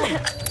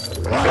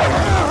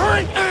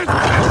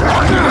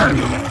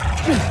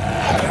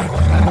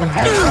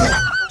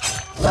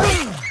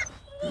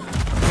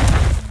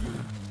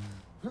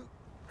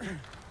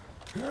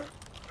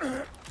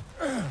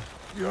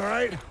 You all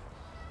right?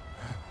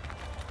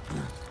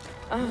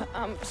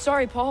 I'm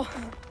sorry, Paul.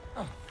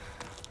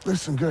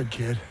 Listen good,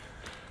 kid.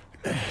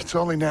 It's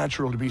only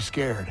natural to be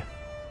scared.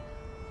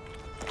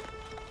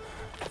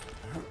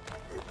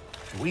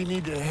 We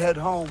need to head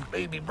home,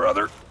 baby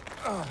brother.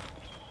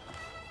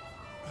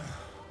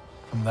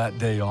 From that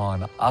day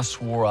on, I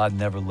swore I'd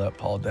never let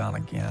Paul down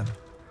again.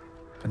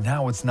 But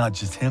now it's not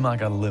just him I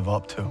gotta live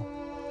up to.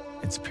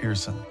 It's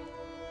Pearson.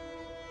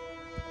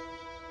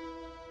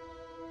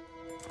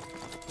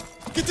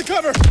 Get to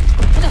cover!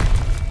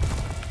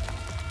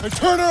 And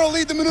Turner will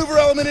lead the maneuver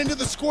element into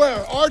the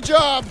square. Our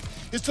job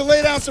is to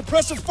lay down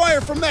suppressive fire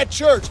from that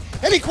church.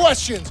 Any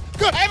questions?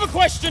 Good. I have a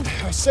question.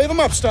 Save them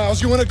up, Styles.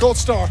 You win a gold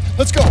star.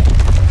 Let's go.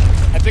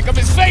 I think I'm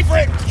his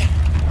favorite!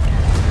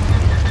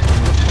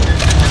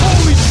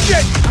 Holy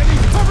shit! I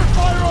need cover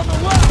fire on the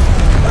left!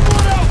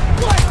 Everyone else,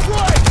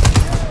 right!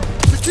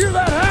 Secure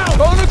that house!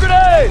 Throw the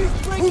grenade!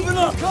 Moving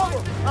up!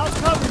 Cover! I'll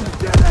cover you!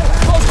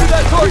 Close to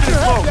that target Keep your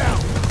head smoke! down!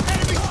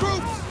 Enemy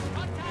troops!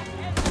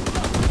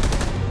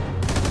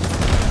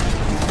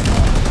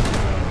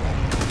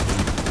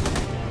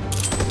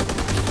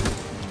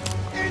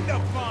 End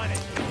up on it!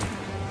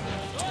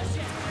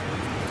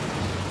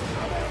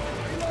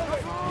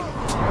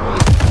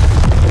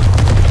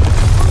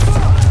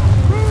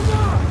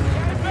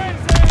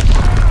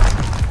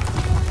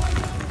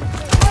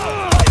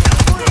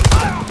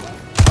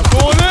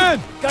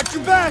 Got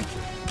your back!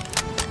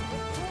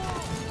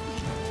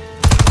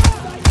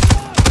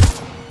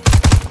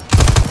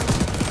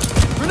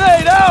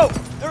 Grenade out!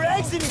 They're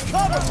exiting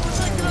cover! We're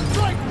taking a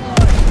strike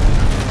line!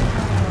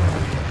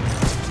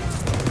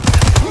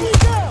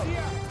 Move out!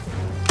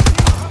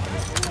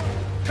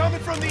 Coming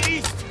from the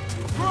east!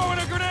 Throwing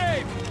a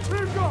grenade!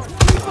 Rear guard!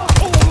 Keep up!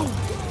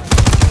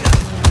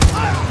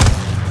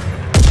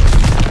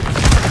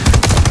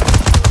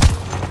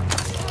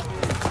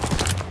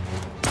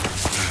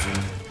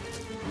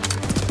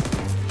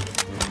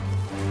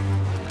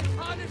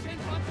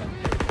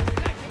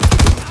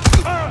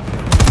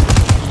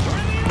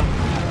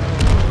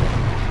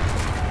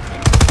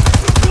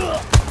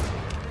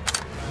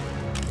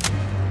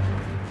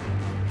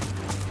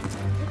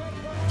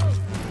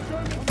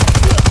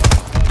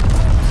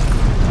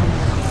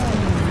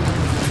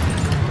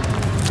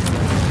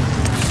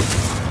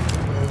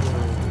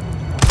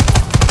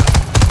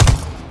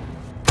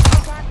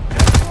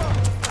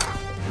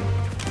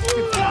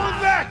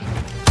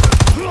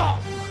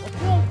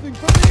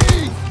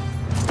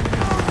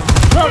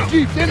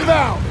 Jeeps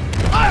inbound!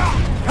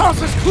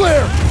 House is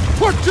clear!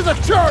 Push to the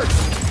church!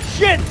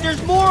 shit!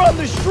 There's more on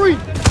the street!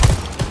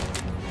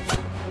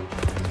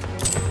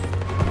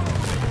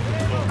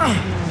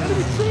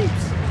 Enemy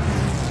troops!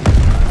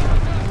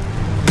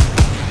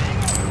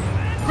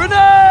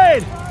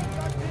 Grenade!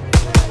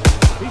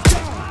 He's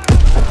down!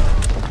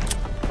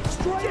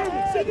 Straight in!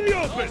 It's in the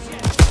open!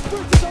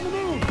 First is on the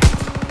move!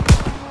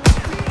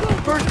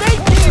 First aid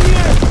kit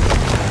here!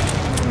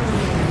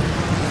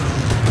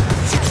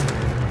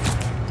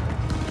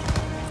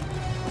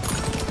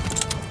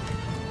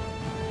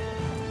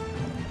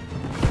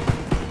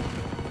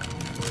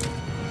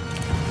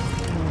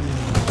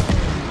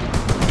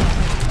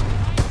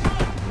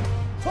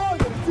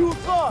 Target, 2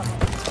 o'clock!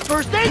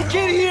 First aid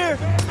kit here!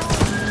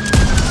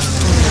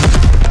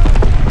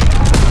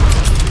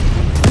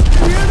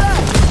 You hear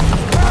that?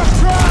 Fast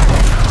track!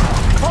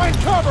 Find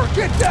cover!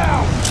 Get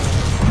down!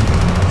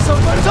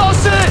 Somebody's all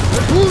set!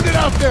 There's wounded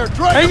out there!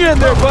 Drag Hang him in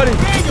there, buddy!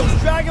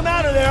 Daniels, drag him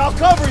out of there, I'll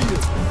cover you!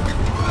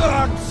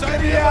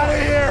 Get me out of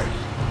here!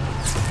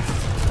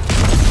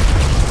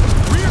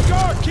 Rear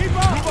guard, keep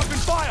up! Move up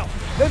and file!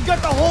 They've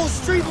got the whole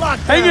street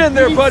locked Hang down. in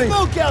there, We need buddy.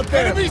 Smoke out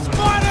there! Enemy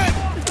spotted!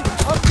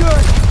 I'm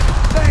good!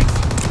 Thanks!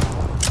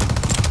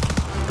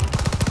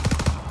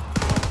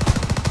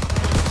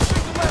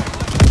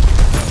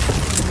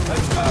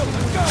 Let's go!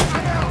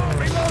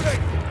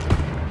 Reloading!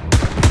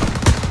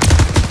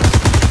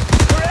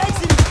 We're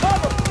exiting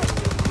cover!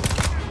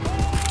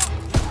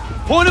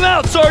 Point him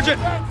out, Sergeant!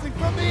 Advancing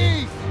from the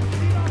east!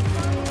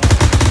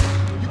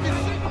 You can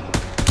see...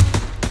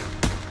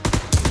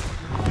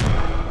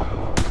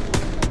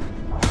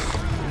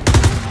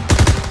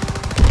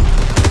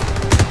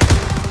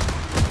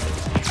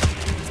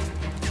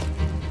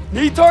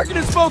 Need target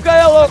and smoke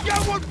ILO!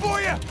 Got one for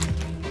you!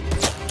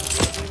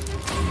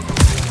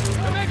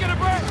 They're making a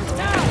break!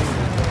 Now!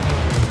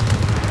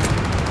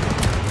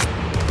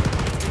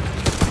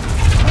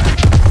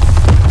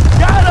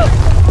 Got him!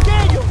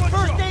 Daniel,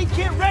 first aid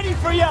kit ready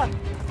for ya!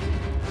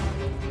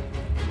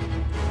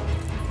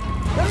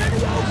 They're in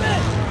the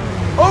open!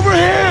 Over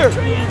here!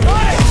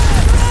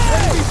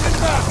 Enemies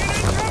inbound!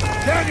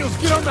 Daniels,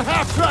 get on the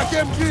half-track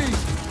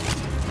MG!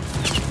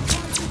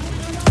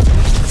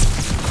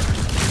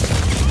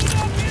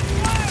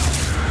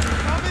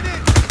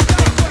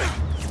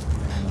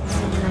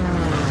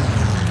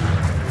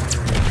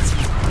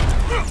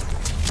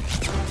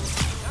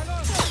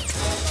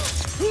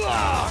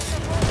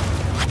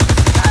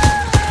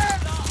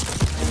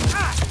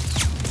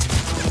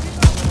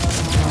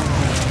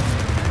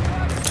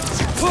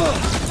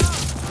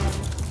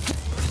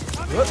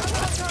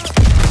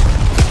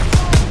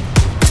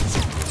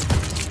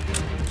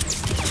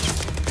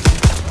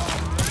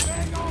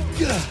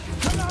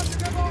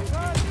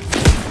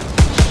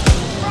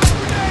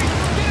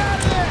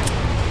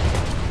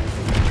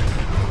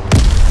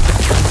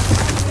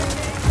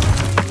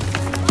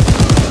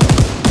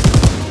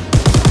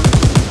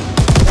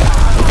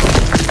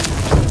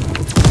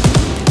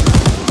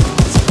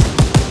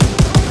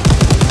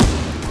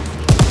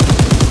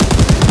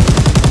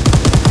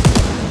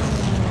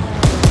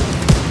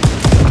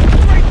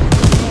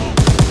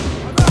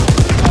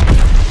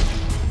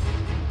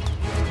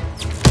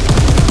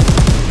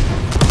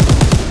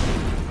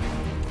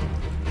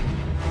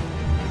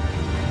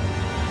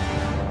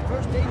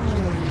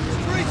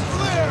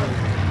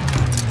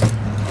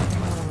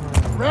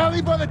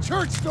 Rally by the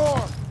church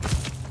door!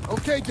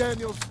 Okay,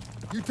 Daniels,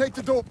 you take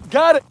the door.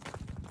 Got it!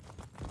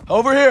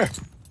 Over here!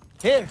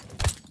 Here.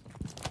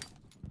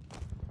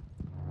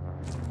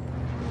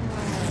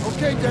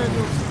 Okay,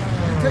 Daniels,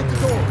 you take the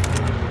door.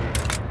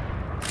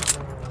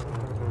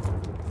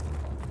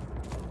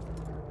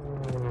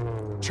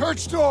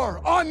 Church door,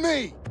 on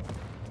me!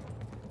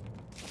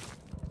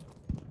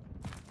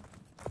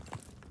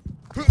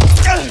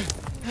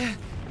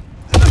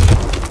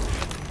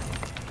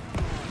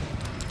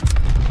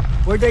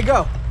 Where'd they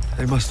go?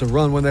 They must have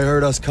run when they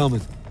heard us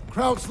coming.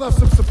 Krauts left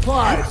some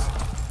supplies.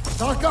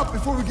 Stock up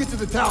before we get to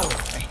the tower.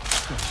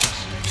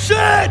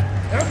 Shit!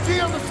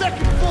 MG on the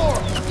second floor!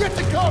 Get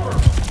to cover!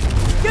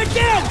 Get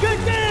down!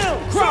 Get down!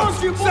 Krauts,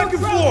 Sergeant,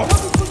 second more floor!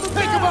 Krauts coming from the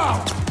Take him back.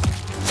 out!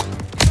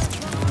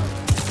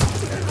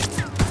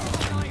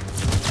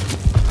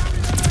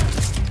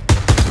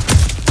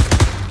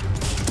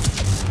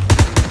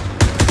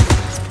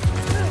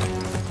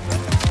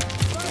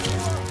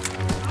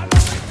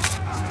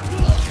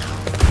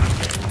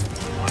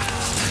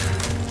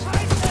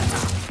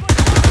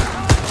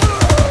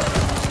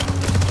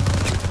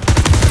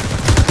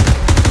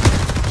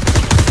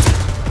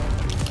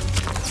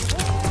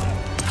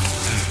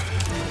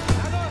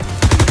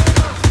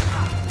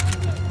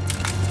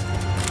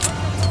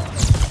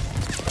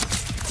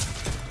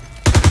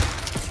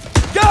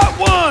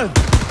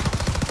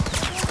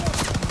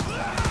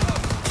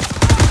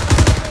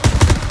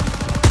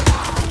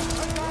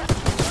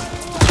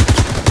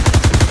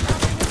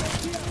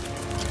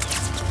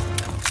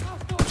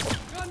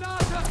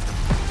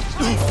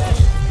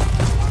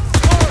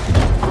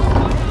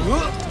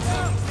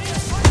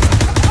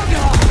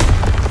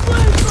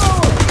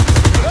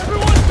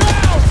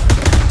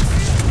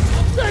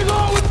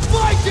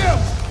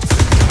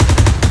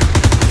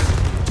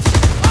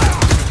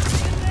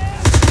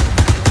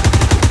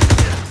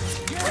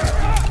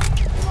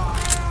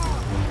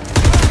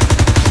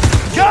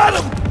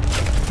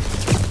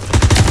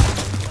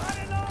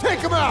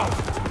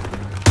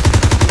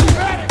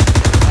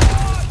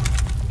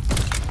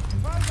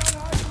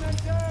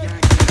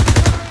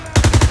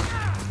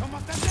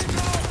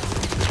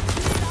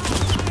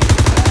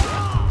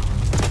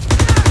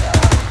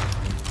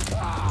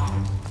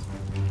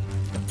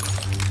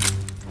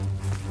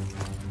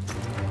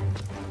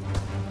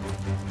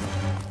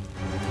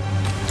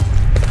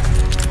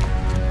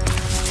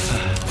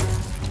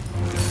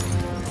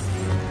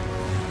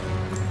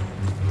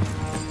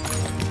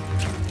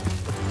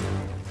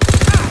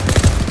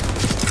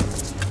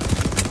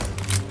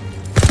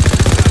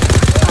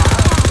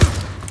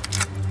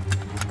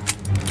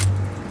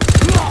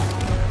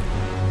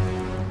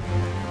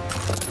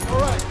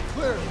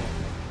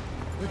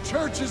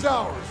 church is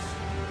ours.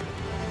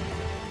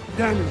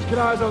 Daniels, get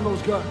eyes on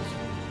those guns.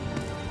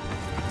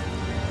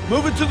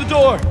 Move it to the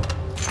door!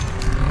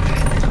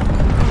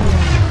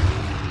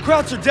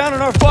 Krauts are down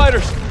on our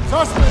fighters!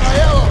 Sussman,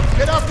 Aiello,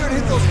 get out there and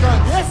hit those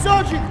guns. Yes,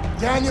 Sergeant!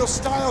 Daniel,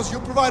 Stiles,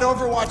 you'll provide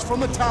overwatch from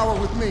the tower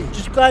with me.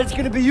 Just glad it's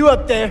gonna be you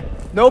up there.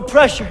 No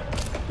pressure.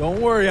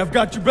 Don't worry, I've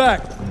got your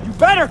back. You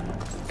better!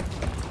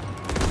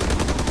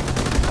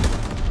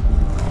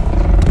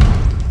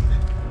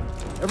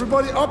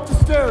 Everybody up the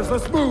stairs,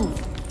 let's move.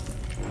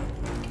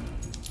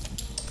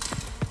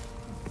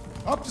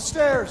 Up the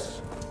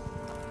stairs.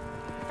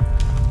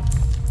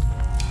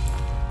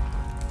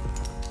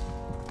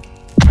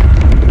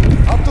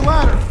 Up the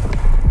ladder.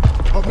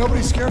 Hope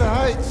nobody's scared of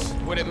heights.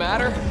 Would it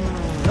matter?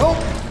 Nope.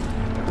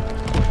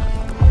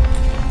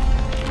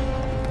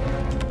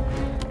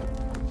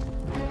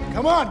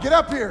 Come on, get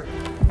up here.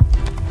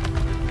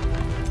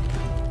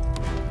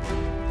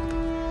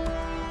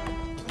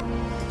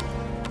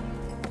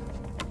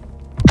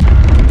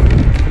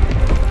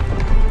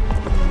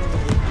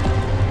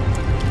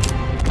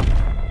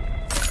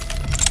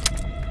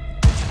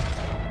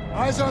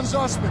 Eyes on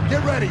Zussman,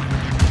 get ready.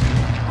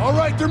 All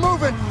right, they're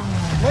moving.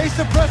 Lay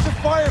suppressive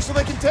fire so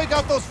they can take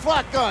out those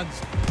flak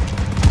guns.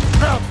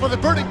 Crouch for the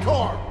burning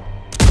car.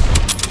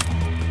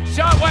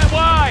 Shot went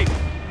wide!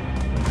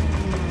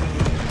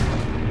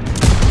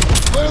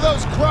 Clear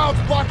those crowds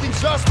blocking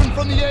Zussman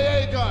from the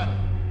AA gun.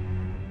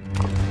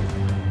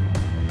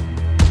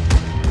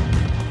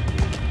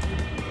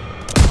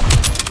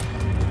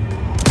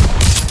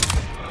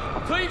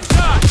 Clean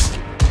shot!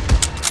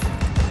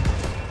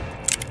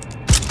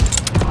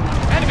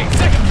 Enemy,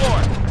 second floor!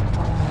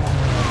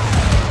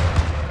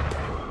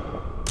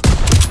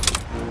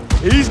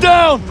 He's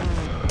down!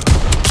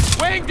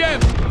 Winged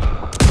him!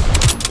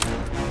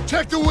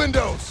 Check the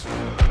windows.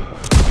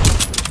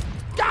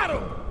 Got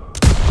him!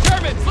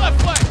 Germans,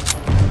 left flank!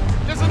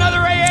 There's another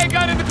AA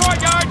gun in the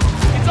courtyard!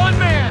 It's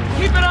unmanned!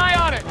 Keep an eye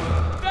on it!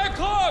 They're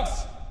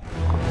close!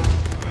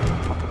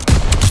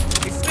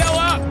 He's still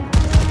up!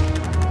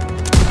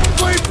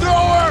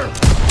 Flamethrower!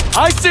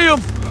 I see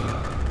him!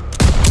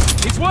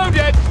 He's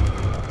wounded!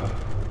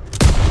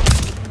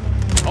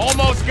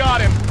 Almost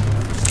got him!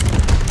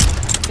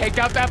 Take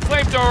out that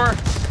flamethrower!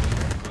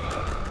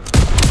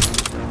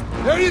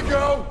 There you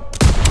go!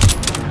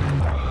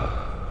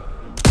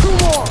 2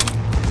 more!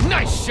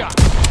 Nice shot!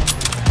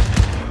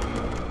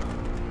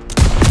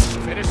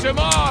 Finish him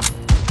off!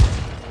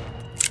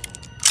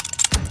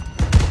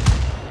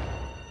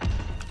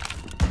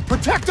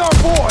 Protect our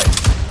boys!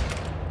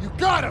 You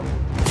got him!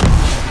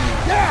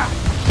 Yeah!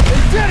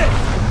 They did it!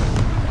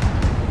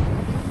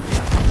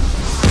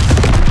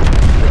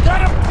 They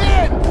got him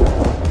pinned!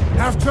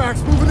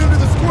 Half-tracks moving into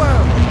the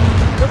square!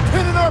 They're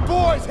pinning our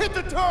boys! Hit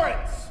the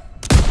turrets!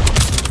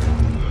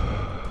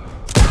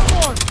 Got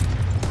one!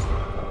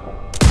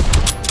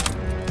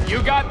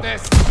 You got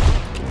this!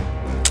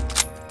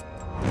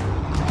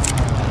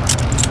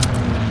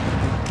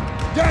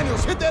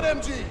 Daniels, hit that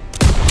MG!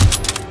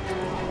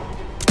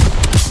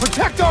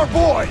 Protect our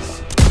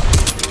boys!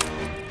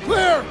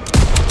 Clear!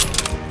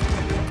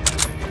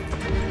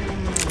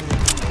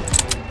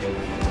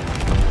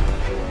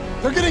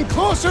 They're getting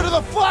closer to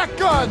the flak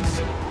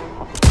guns!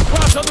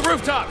 Cross on the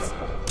rooftops!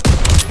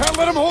 Can't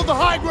let them hold the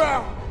high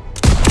ground!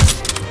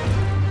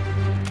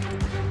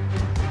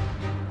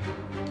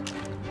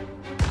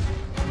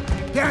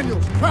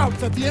 Daniels,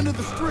 Krauts at the end of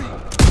the street!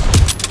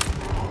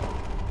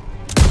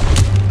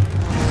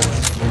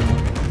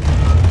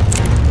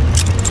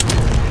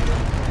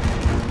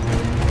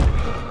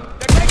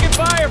 They're taking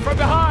fire from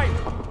behind!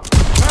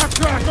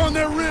 Half-track on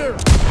their rear!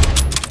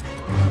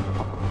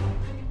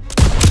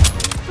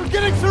 They're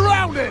getting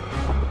surrounded!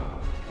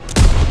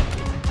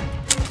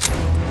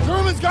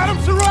 Germans got them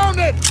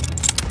surrounded!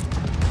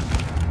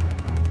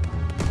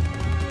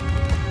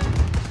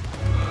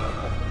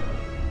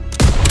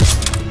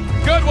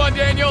 Good one,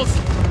 Daniels!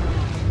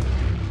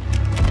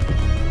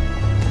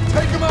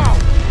 Take him out!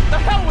 The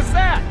hell was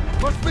that?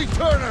 Must be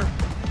Turner!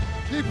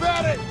 Keep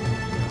at it!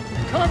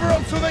 Cover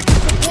them so they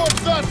can support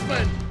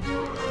Zussman!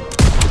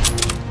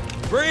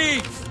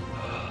 Breathe!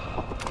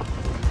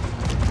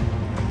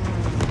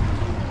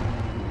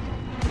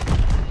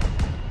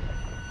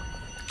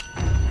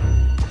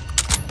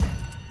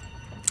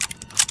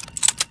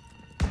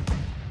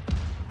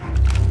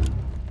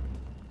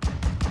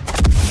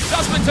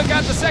 Zussman took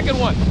out the second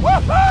one!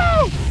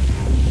 Woohoo!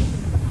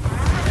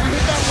 You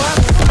hit that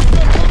last flak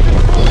gun,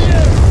 we'll control the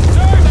air!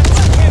 Sir, that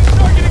left hand is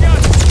targeting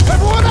us!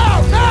 Everyone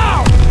out,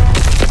 now!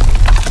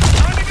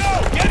 Time to go!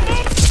 Get him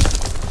up!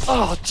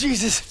 Oh,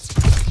 Jesus!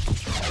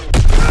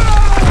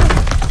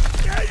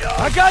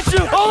 I got you!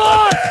 Hold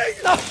on!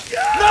 No!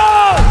 No!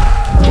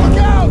 Look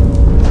out!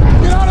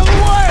 Get out of the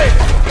way!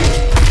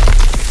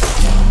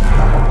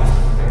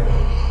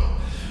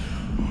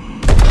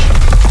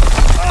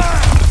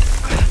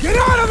 Get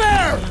out of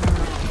there!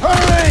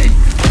 Hurry!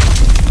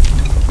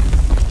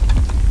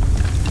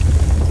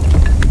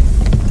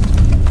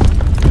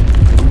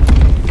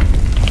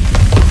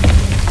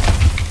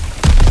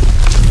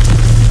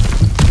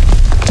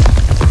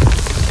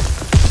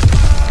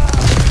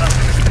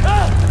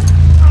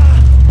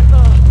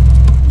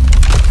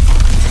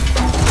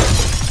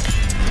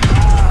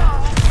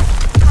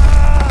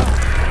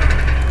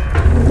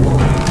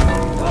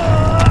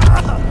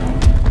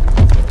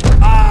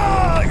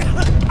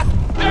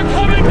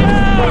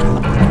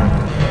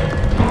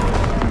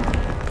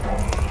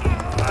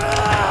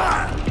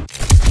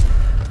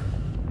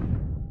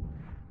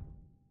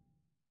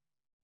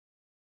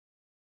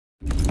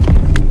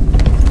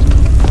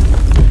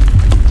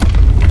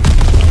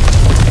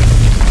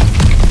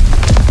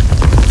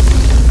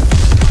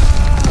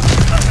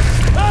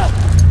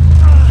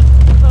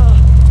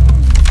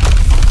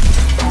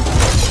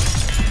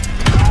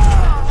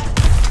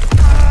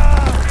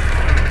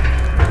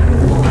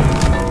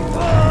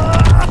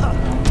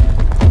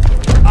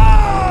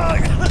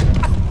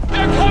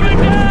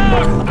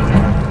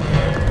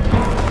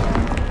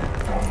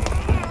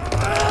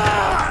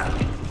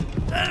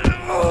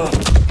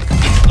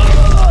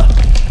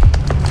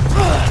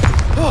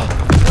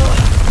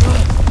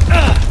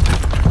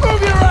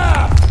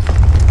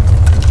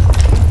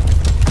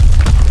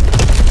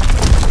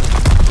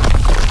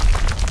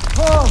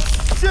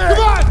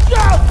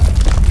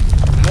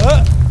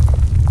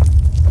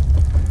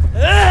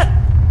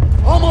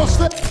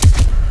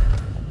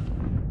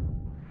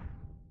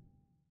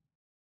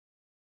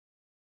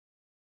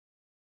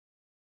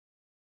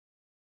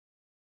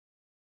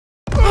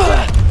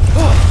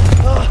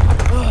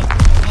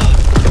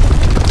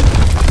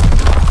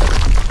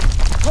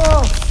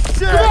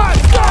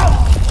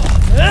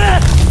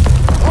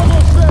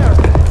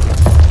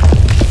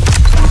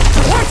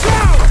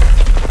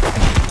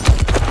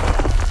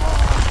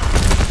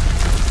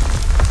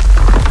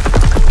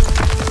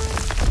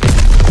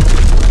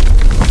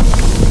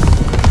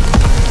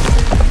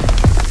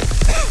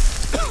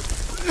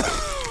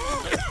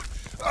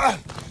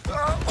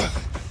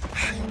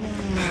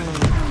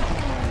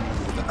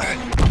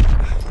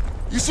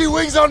 You see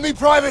wings on me,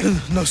 Private?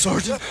 No,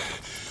 Sergeant.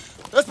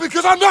 That's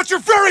because I'm not your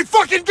fairy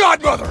fucking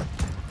godmother!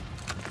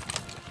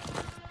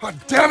 God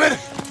damn it!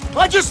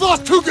 I just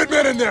lost 2 good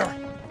men in there!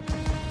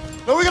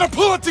 Now we gotta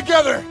pull it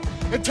together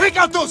and take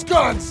out those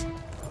guns!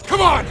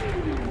 Come on!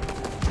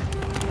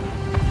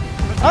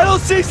 I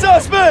don't see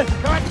suspect!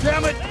 God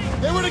damn it!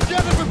 They were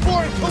together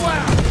before it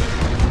collapsed!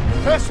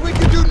 Best we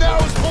can do now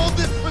is hold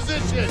this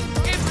position!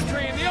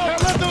 Infantry in the open!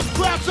 Can't let those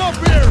traps up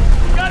here!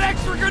 Got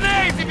extra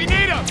grenades if you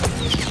need them!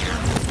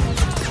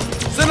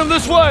 Send them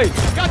this way!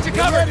 Got you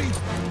Get covered! ready!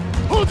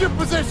 Hold your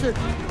position!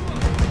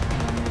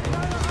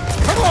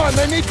 Come on,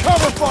 they need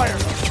cover fire!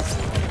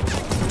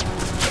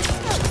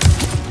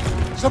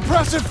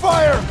 Suppressive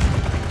fire!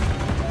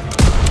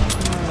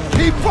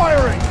 Keep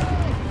firing!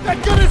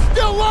 That gun is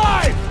still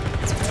live!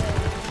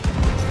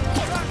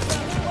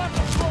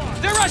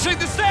 They're rushing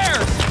the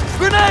stairs!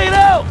 Grenade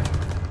out!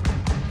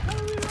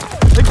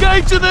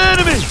 Engage to the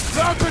enemy!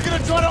 Now they're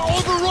gonna try to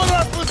overrun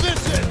our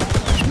position!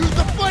 Use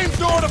the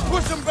flamethrower to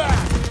push them back!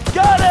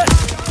 Got it!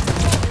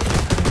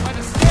 By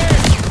the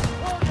stairs!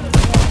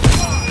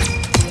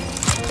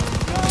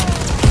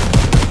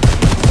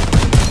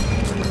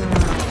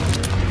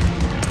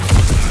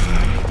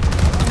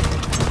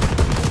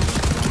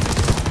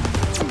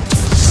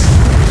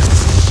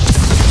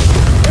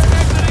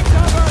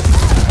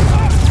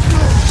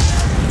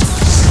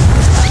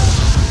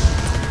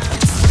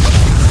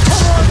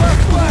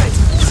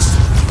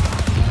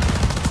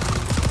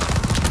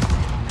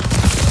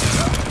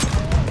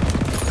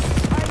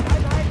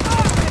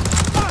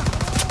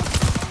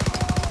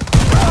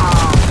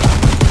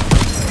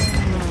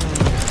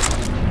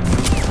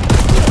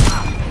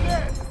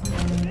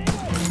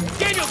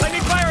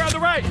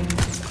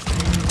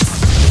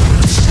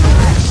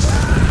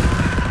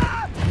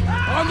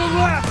 On the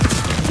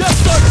left! Yes,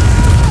 sir!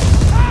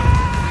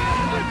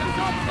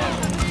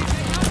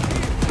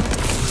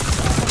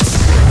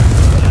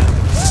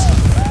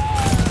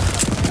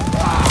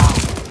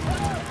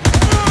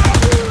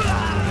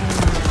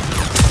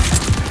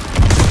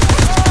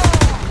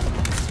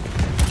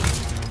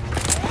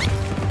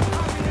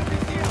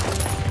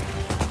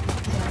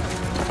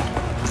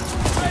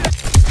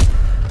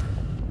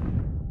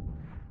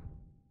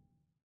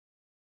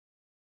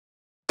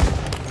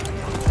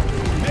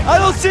 I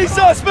don't see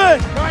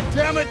suspect! God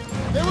damn it!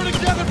 They were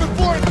together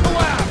before it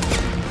collapsed!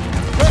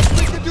 Best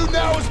we can do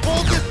now is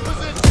hold this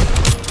position!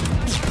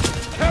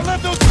 Can't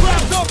let those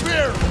traps up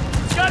here!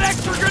 Got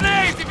extra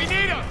grenades if you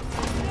need them!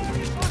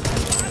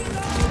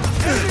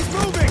 Enemy's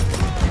moving!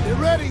 Get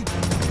ready!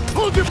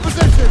 Hold your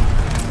position!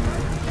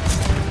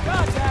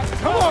 Contact!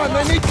 Come on,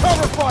 they need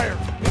cover fire!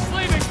 It's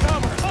leaving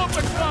cover!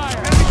 Open fire!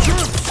 Enemy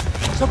troops!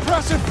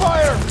 Suppressive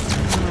fire!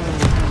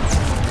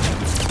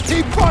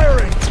 Keep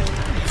firing!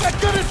 That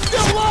gun is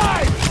still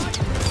live!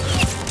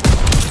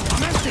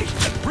 I'm empty!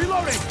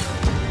 Reloading!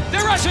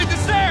 They're rushing the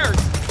stairs!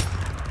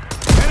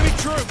 Enemy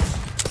troops!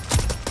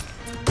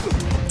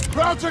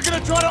 Krauts are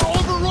gonna try to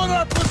overrun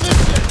our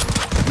position!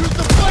 Use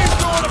the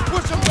flamethrower to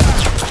push them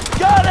back!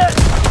 Got it!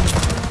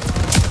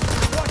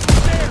 Watch the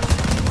stairs!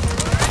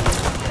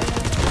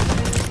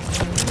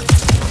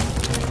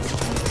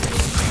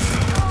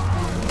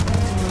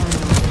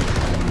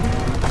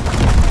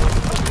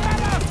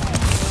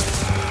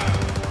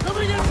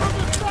 Coming in from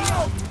the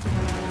south!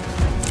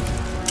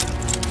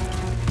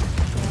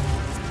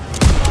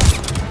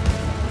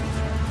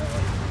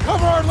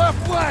 Cover our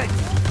left flank!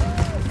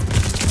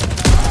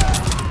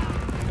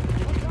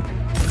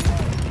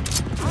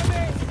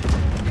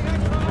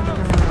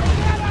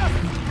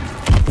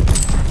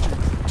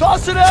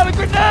 Tossing out a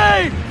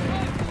grenade!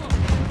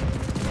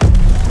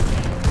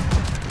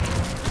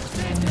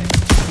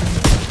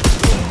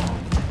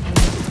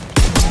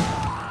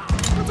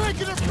 We're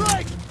making a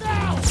break!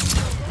 Now!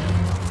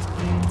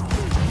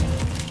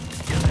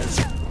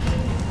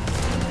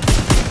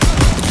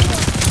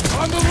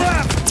 On the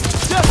left!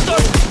 Yes,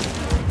 sir!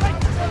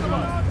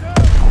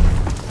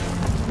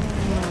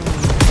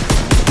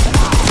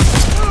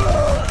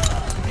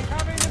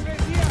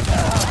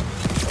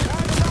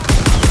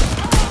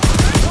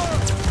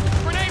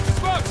 Grenades and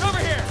smokes over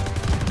here!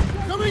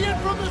 Coming in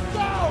from the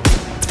south!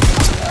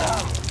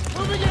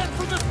 Moving in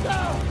from the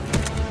south!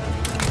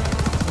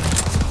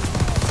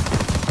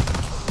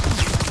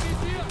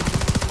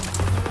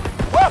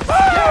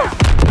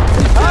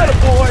 Atta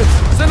boy!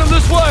 Send them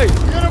this way!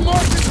 We're gonna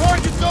mark the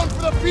target zone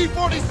for the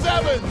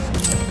P-47s!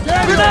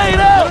 Daniel, Grenade get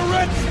out! a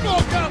red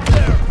smoke out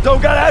there!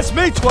 Don't gotta ask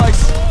me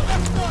twice!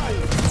 Left side!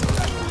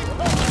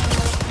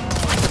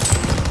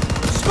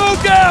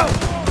 Smoke out!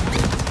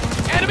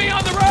 Enemy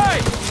on the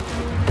right!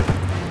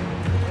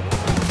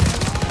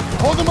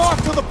 Hold them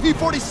off till the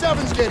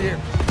P-47s get here!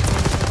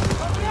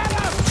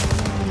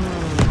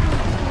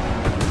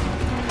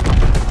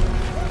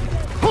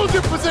 Hold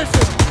your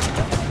position!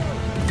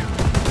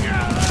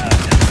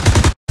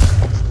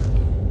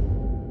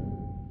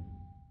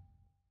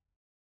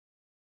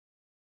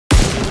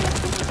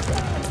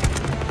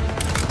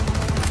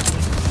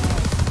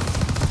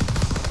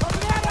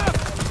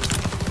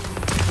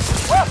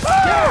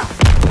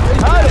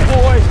 Atta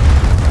boy!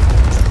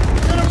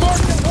 We're gonna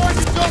mark the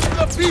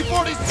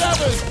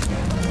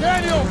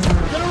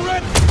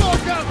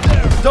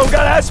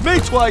It's me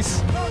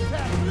twice.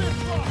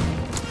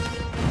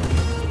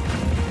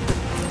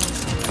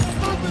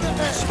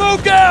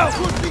 Smoke out!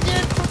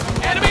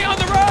 Enemy on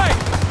the right!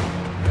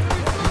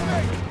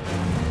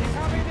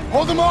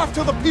 Hold them off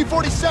till the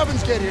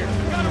P-47s get here.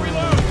 Gotta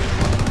reload!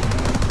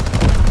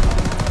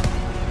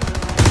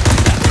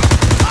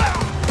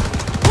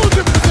 Hold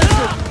your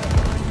position!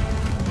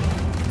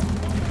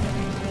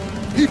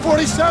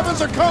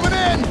 P-47s are coming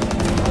in!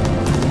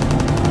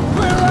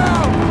 Clear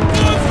out!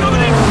 Bullets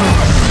coming in!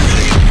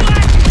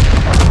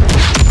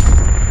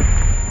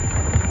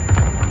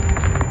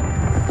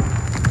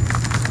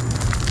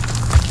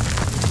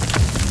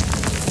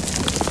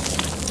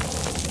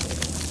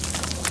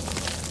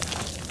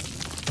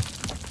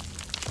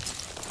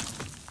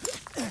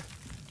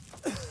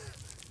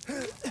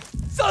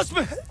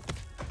 Suspect!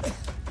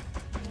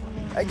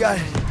 I got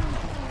it.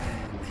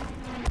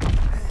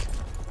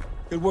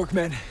 Good work,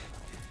 men.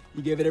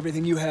 You gave it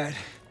everything you had.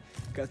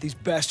 Got these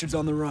bastards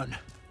on the run.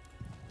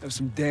 That was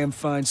some damn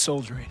fine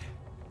soldiering.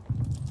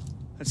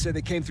 I'd say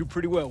they came through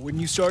pretty well,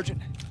 wouldn't you,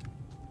 Sergeant?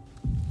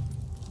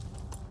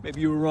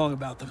 Maybe you were wrong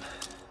about them.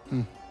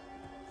 You've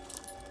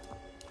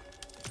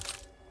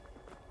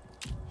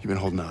been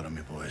holding out on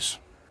me, boys.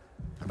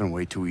 I've been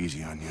way too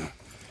easy on you.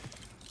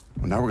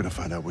 Well, now we're gonna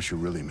find out what you're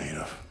really made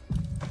of.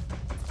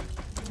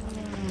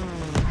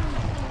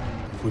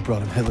 If we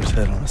brought him Hitler's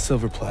head on a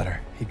silver platter,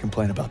 he'd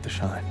complain about the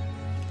shine.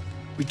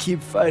 We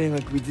keep fighting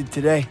like we did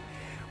today,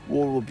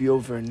 war will be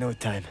over in no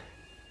time.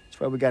 That's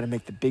why we gotta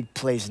make the big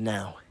plays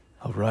now.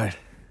 All right,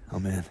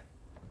 I'm in.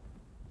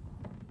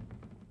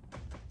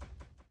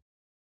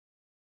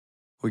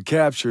 We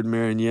captured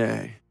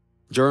Marigny.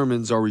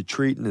 Germans are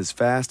retreating as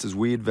fast as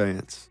we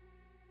advance.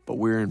 But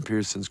we're in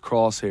Pearson's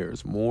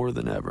crosshairs more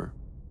than ever.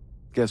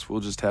 Guess we'll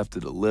just have to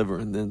deliver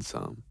and then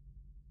some.